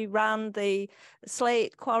ran the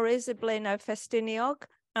slate quarries of Blaenau Festiniog,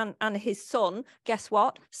 and his son, guess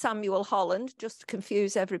what? Samuel Holland, just to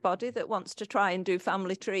confuse everybody that wants to try and do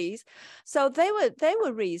family trees. So they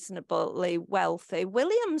were reasonably wealthy.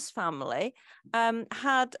 William's family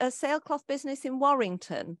had a sailcloth business in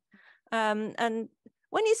Warrington, and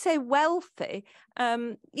when you say wealthy,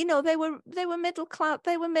 you know, they were middle class.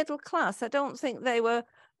 They were middle class. I don't think they were,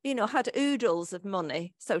 you know, had oodles of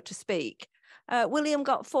money, so to speak. William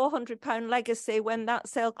got £400 legacy when that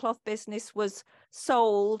sailcloth business was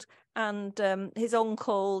sold, and his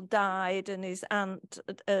uncle died, and his aunt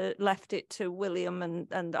left it to William,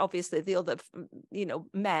 and obviously the other, you know,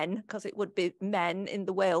 men, because it would be men in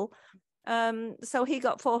the will. So he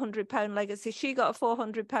got £400 legacy. She got a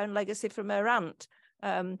 £400 legacy from her aunt.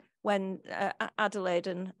 When Adelaide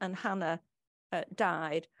and Hannah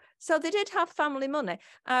died. So they did have family money.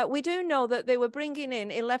 We do know that they were bringing in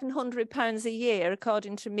 £1,100 a year,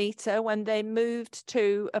 according to Meter, when they moved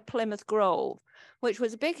to Plymouth Grove, which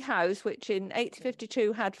was a big house, which in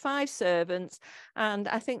 1852 had 5 servants. And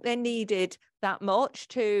I think they needed that much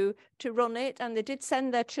to run it. And they did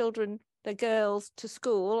send their children, the girls, to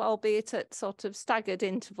school, albeit at sort of staggered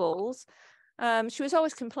intervals. She was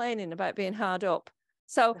always complaining about being hard up.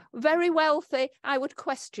 So very wealthy, I would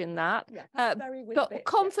question that. Yeah, but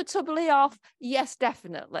comfortably off, yes,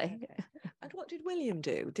 definitely. Okay. And what did William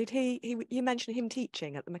do? Did he you mentioned him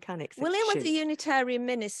teaching at the Mechanics Institute? William was a Unitarian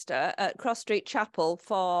minister at Cross Street Chapel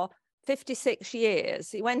for 56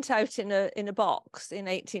 years. He went out in a box in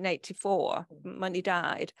 1884 when he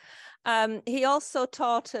died. He also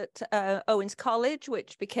taught at Owens College,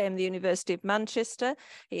 which became the University of Manchester.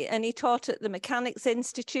 He taught at the Mechanics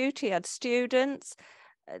Institute. He had students.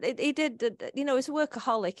 He did, you know, he was a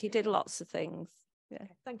workaholic. He did lots of things. Yeah.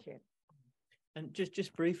 Okay, thank you. And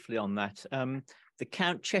just briefly on that,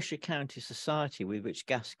 the Cheshire County Society, with which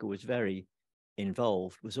Gaskell was very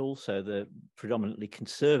involved, was also the predominantly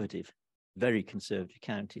conservative, very conservative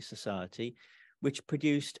county society, which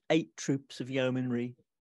produced 8 troops of yeomanry,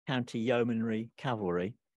 county yeomanry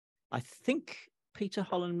cavalry. I think Peter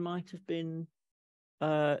Holland might have been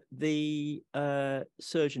the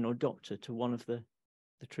surgeon or doctor to one of the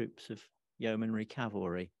troops of yeomanry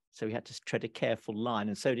cavalry. So he had to tread a careful line,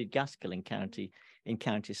 and so did Gaskell in county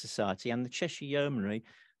society. And the Cheshire Yeomanry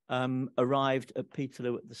arrived at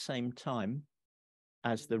Peterloo at the same time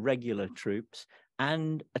as the regular troops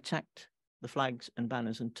and attacked the flags and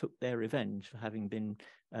banners and took their revenge for having been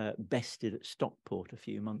bested at Stockport a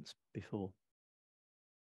few months before.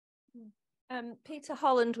 Peter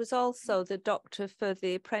Holland was also the doctor for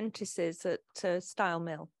the apprentices at Stile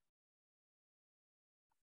Mill.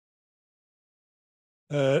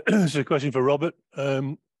 This is a question for Robert.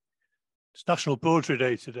 It's National Poetry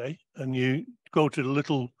Day today, and you quoted a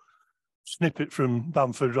little snippet from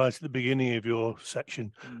Bamford right at the beginning of your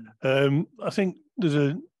section. I think there's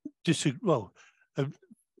a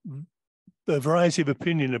a variety of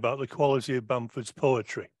opinion about the quality of Bamford's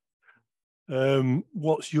poetry.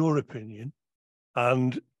 What's your opinion?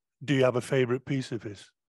 And do you have a favourite piece of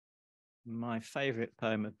his? My favourite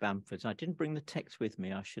poem of Bamford's, I didn't bring the text with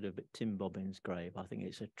me, I should have, at Tim Bobbin's grave. I think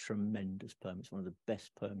it's a tremendous poem. It's one of the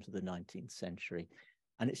best poems of the 19th century,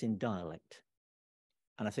 and it's in dialect.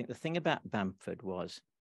 And I think the thing about Bamford was,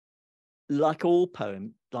 like all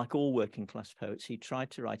working class poets, he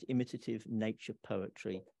tried to write imitative nature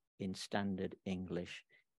poetry in standard English,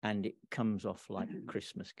 and it comes off like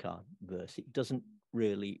Christmas card verse. It doesn't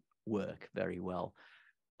really work very well.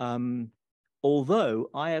 Although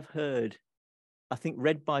I have heard, I think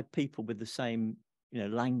read by people with the same,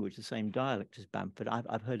 language, the same dialect as Bamford,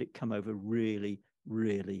 I've heard it come over really,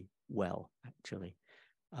 really well, actually.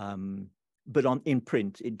 But in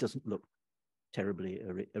print, it doesn't look terribly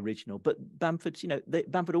original. But Bamford's,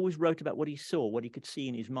 Bamford always wrote about what he saw, what he could see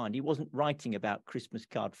in his mind. He wasn't writing about Christmas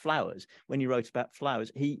card flowers. When he wrote about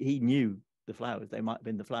flowers, he knew the flowers. They might have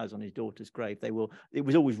been the flowers on his daughter's grave. It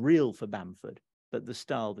was always real for Bamford. But the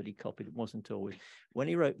style that he copied wasn't always. When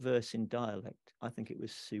he wrote verse in dialect, I think it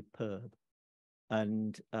was superb.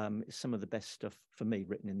 And it's some of the best stuff for me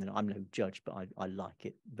written in the. I'm no judge, but I like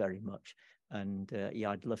it very much. And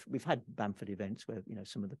I'd love. We've had Bamford events where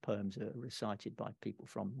some of the poems are recited by people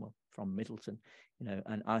from Middleton,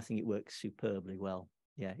 and I think it works superbly well.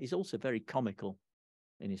 Yeah, he's also very comical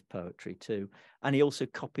in his poetry too, and he also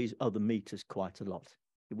copies other meters quite a lot,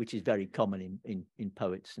 which is very common in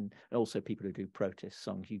poets and also people who do protest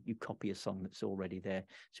songs. You copy a song that's already there.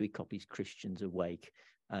 So he copies Christians Awake,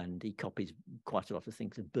 and he copies quite a lot of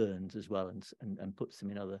things of Burns as well, and puts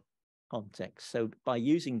them in other contexts. So by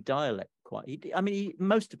using dialect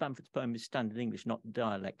most of Bamford's poem is standard English, not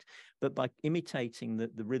dialect, but by imitating the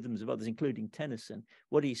rhythms of others, including Tennyson,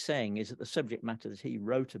 what he's saying is that the subject matter that he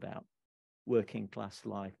wrote about, working class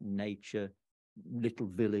life, nature, little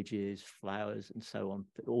villages, flowers, and so on,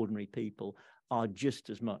 ordinary people, are just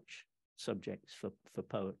as much subjects for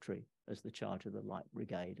poetry as the Charge of the Light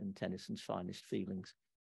Brigade and Tennyson's finest feelings.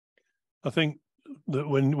 I think that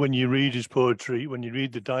when you read his poetry, when you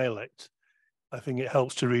read the dialect, I think it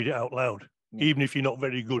helps to read it out loud. Yeah. Even if you're not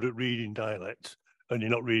very good at reading dialect and you're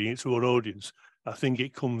not reading it to an audience, I think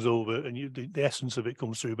it comes over and the essence of it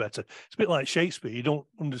comes through better. It's a bit like Shakespeare. You don't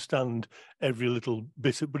understand every little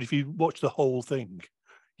bit, but if you watch the whole thing,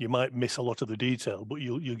 you might miss a lot of the detail, but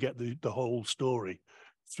you'll get the whole story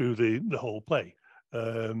through the whole play.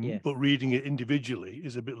 But reading it individually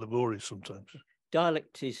is a bit laborious sometimes.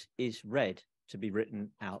 Dialect is read to be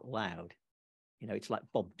written out loud. It's like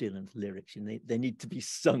Bob Dylan's lyrics, and they need to be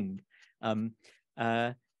sung.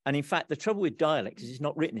 And in fact, the trouble with dialect is it's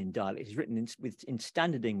not written in dialect. It's written in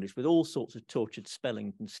standard English with all sorts of tortured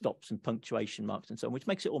spelling and stops and punctuation marks and so on, which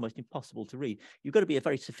makes it almost impossible to read. You've got to be a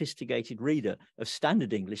very sophisticated reader of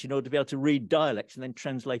standard English in order to be able to read dialects and then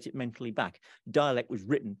translate it mentally back. Dialect was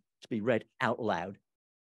written to be read out loud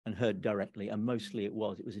and heard directly, and mostly it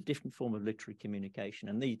was a different form of literary communication.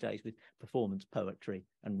 And these days, with performance poetry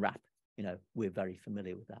and rap, we're very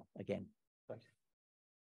familiar with that again.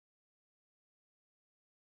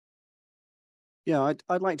 Yeah,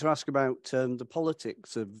 I'd like to ask about the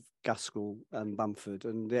politics of Gaskell and Bamford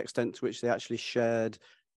and the extent to which they actually shared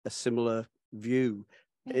a similar view,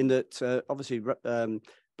 in that obviously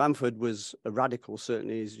Bamford was a radical,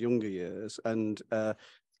 certainly in his younger years, and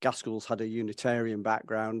Gaskell's had a Unitarian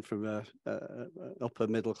background from a upper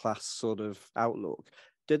middle class sort of outlook.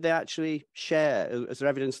 Did they actually share, is there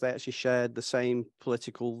evidence they actually shared the same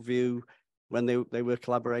political view when they were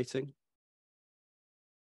collaborating?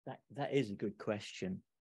 That is a good question.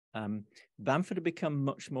 Bamford had become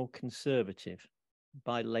much more conservative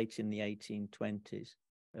by late in the 1820s,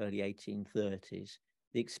 early 1830s.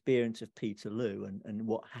 The experience of Peterloo and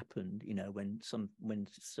what happened, when some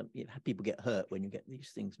people get hurt when you get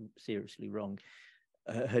these things seriously wrong,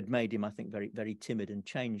 had made him, I think, very, very timid and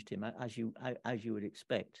changed him, as you would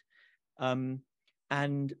expect.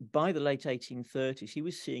 And by the late 1830s, he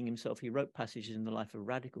was seeing himself. He wrote passages in the life of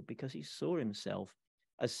Radical because he saw himself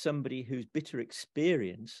as somebody whose bitter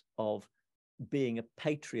experience of being a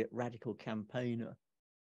patriot radical campaigner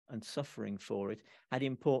and suffering for it had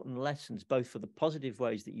important lessons, both for the positive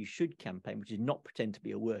ways that you should campaign, which is not pretend to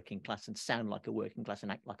be a working class and sound like a working class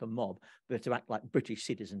and act like a mob, but to act like British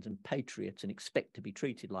citizens and patriots and expect to be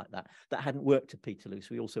treated like that. That hadn't worked at Peterloo.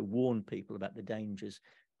 So he also warned people about the dangers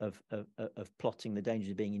of plotting, the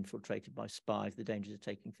dangers of being infiltrated by spies, the dangers of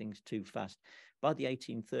taking things too fast. By the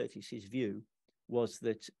 1830s, his view was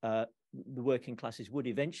that the working classes would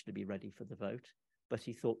eventually be ready for the vote, but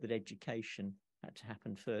he thought that education had to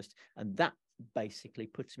happen first. And that basically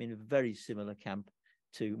puts him in a very similar camp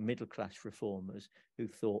to middle-class reformers who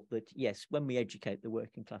thought that, yes, when we educate the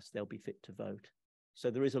working class, they'll be fit to vote. So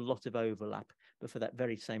there is a lot of overlap, but for that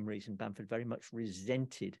very same reason, Bamford very much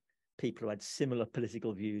resented people who had similar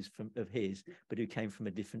political views of his, but who came from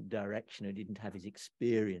a different direction, who didn't have his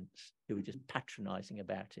experience, who were just patronising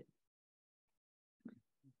about it.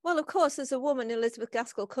 Well, of course, as a woman, Elizabeth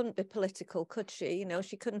Gaskell couldn't be political, could she? You know,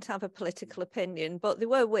 she couldn't have a political opinion, but they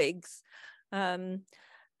were Whigs. But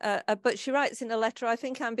she writes in a letter, I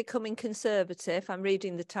think I'm becoming conservative. I'm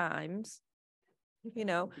reading the Times, you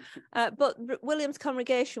know. But William's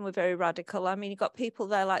congregation were very radical. I mean, you've got people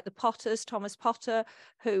there like the Potters, Thomas Potter,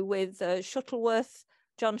 who with Shuttleworth,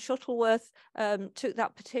 John Shuttleworth, took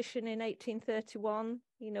that petition in 1831,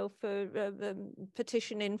 you know, for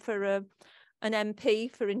petitioning for an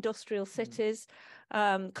MP for industrial cities.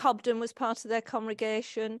 Cobden was part of their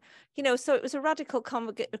congregation, you know, so it was a radical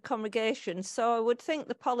congregation. So I would think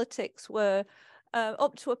the politics were,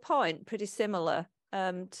 up to a point, pretty similar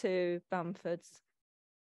to Bamford's.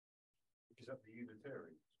 Is that the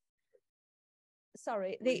Unitarian?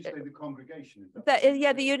 Sorry, the congregation.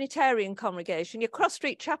 Yeah, the Unitarian congregation. Your Cross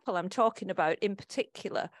Street Chapel I'm talking about in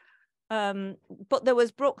particular. But there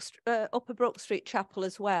was Upper Brook Street Chapel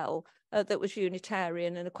as well, that was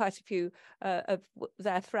Unitarian, and quite a few of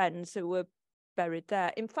their friends who were buried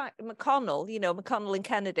there. In fact, McConnell, you know, McConnell and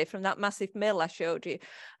Kennedy from that massive mill I showed you,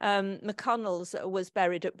 McConnell's was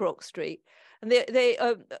buried at Brook Street. And they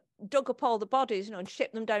dug up all the bodies, you know, and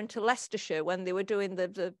shipped them down to Leicestershire when they were doing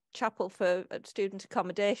the chapel for student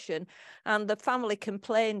accommodation. And the family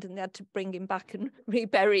complained and they had to bring him back and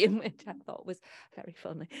rebury him, which I thought was very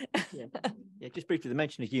funny. Yeah, just briefly, the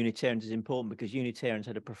mention of Unitarians is important because Unitarians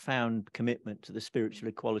had a profound commitment to the spiritual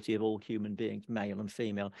equality of all human beings, male and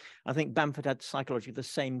female. I think Bamford had psychologically the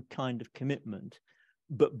same kind of commitment,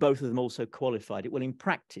 but both of them also qualified it. Well, in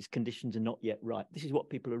practice, conditions are not yet right. This is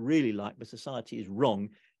what people are really like, but society is wrong.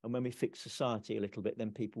 And when we fix society a little bit, then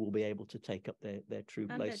people will be able to take up their true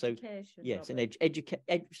place. So yes, and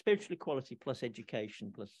spiritual equality plus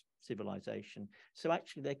education plus civilization. So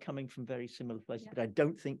actually, they're coming from very similar places. Yeah. But I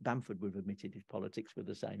don't think Bamford would have admitted his politics were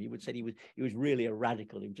the same. He would say he was really a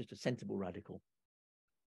radical. He was just a sensible radical.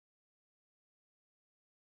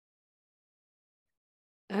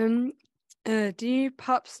 Do you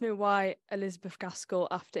perhaps know why Elizabeth Gaskell,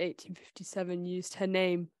 after 1857, used her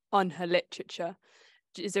name on her literature?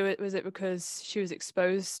 Was it because she was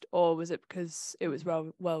exposed, or was it because it was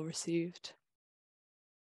well received?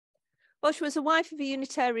 Well, she was the wife of a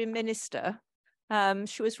Unitarian minister.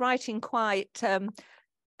 She was writing quite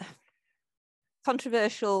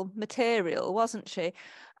controversial material, wasn't she?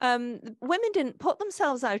 Women didn't put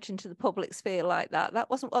themselves out into the public sphere like that. That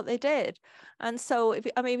wasn't what they did. And so, if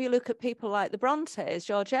you look at people like the Brontes,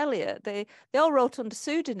 George Eliot, they all wrote under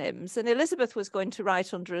pseudonyms. And Elizabeth was going to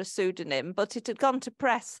write under a pseudonym, but it had gone to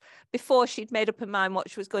press before she'd made up her mind what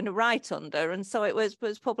she was going to write under. And so it was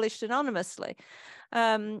published anonymously.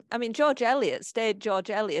 George Eliot stayed George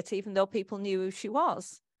Eliot, even though people knew who she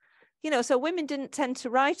was. You know, so women didn't tend to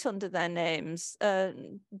write under their names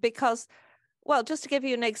because, well, just to give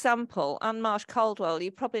you an example, Anne Marsh Caldwell,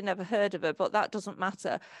 you probably never heard of her, but that doesn't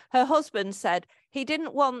matter. Her husband said he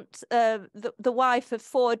didn't want the wife of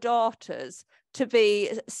 4 daughters to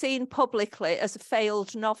be seen publicly as a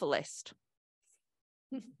failed novelist.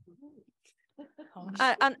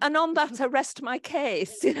 and on that, I rest my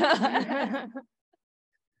case. You know?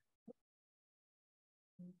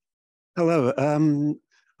 Hello.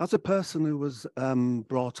 As a person who was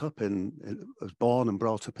was born and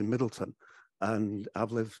brought up in Middleton, and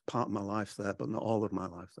I've lived part of my life there, but not all of my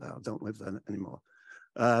life there. I don't live there anymore.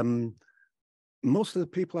 Most of the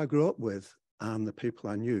people I grew up with and the people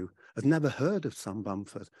I knew had never heard of Sam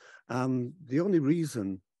Bamford. And the only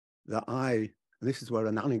reason that and this is where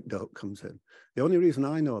an anecdote comes in, the only reason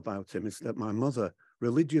I know about him is that my mother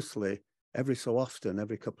religiously, every so often,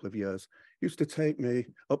 every couple of years, used to take me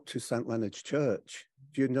up to St. Leonard's Church.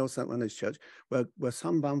 Do you know St. Leonard's Church? Where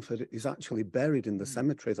Sam Bamford is actually buried in the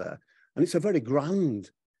cemetery there. And it's a very grand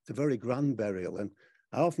burial. And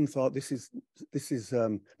I often thought this is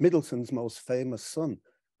Middleton's most famous son.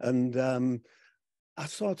 And I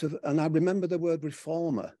remember the word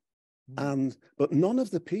reformer. But none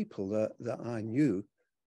of the people that I knew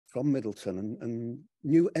from Middleton and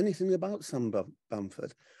knew anything about Sam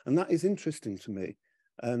Bamford. And that is interesting to me.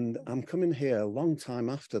 And I'm coming here a long time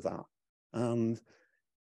after that. And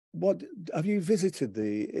what have you visited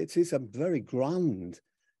it is a very grand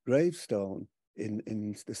gravestone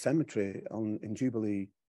in the cemetery in Jubilee,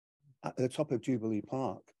 at the top of Jubilee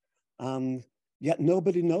Park. And yet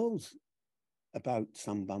nobody knows about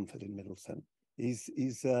Sam Bamford in Middleton.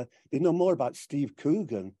 They know more about Steve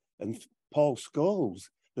Coogan and Paul Scholes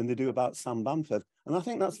than they do about Sam Bamford. And I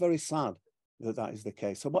think that's very sad that that is the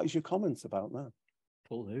case. So what is your comments about that?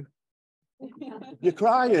 Paul who? You're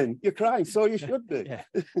crying. You're crying. So you should be.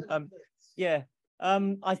 Yeah.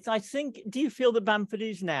 I think, do you feel that Bamford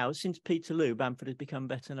is now, since Peterloo, Bamford has become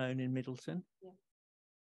better known in Middleton?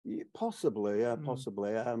 Yeah, possibly, yeah,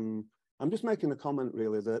 possibly. I'm just making a comment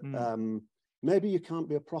really that maybe you can't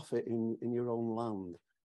be a prophet in your own land.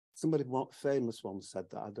 Somebody more famous one said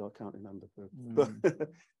that. I can't remember. But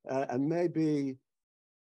and maybe,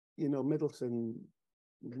 you know, Middleton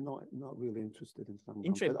not really interested in Sam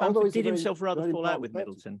Bamford. Bamford did himself rather fall out with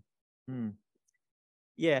Middleton.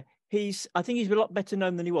 Yeah, I think he's a lot better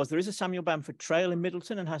known than he was. There is a Samuel Bamford trail in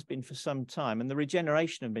Middleton and has been for some time. And the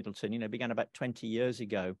regeneration of Middleton, you know, began about 20 years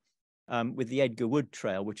ago with the Edgar Wood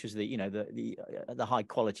Trail, which is the, you know, the high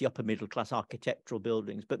quality upper middle class architectural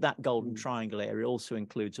buildings. But that Golden Triangle area also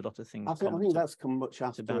includes a lot of things. I think that's come much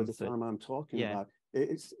after the time I'm talking about.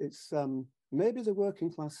 It's maybe the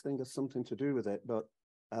working class thing has something to do with it, but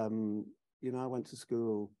you know, I went to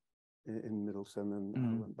school in Middleton and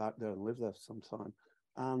I went back there and lived there for some time.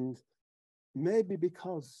 And maybe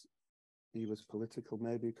because he was political,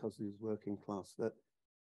 maybe because he was working class, that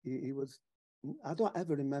he was, I don't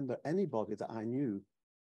ever remember anybody that I knew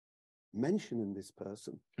mentioning this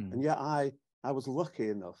person. And yet I was lucky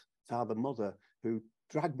enough to have a mother who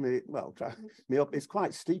dragged me up. It's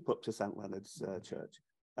quite steep up to St. Leonard's Church.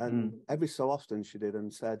 And every so often she did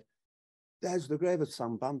and said, there's the grave of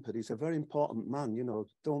Sam Bamford. He's a very important man, you know,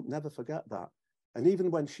 never forget that. And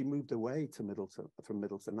even when she moved away to from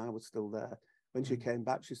Middleton, I was still there. When she came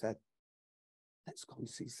back, she said, let's go and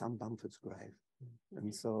see Sam Bamford's grave.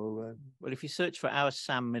 And so... well, if you search for Our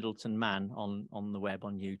Sam Middleton Man on the web,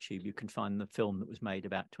 on YouTube, you can find the film that was made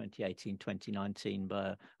about 2018, 2019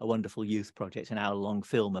 by a wonderful youth project, an hour-long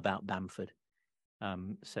film about Bamford.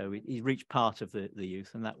 So he reached part of the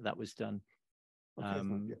youth, and that was done.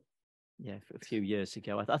 Yeah, a few years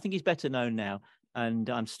ago. I think he's better known now, and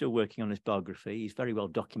I'm still working on his biography. He's very well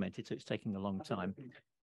documented, so it's taking a long time.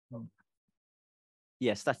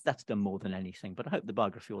 Yes, that's done more than anything, but I hope the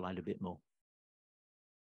biography will add a bit more.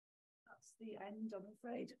 That's the end, I'm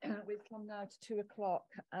afraid. We've come now to 2 o'clock.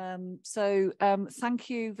 So thank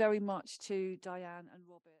you very much to Diane and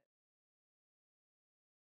Robert.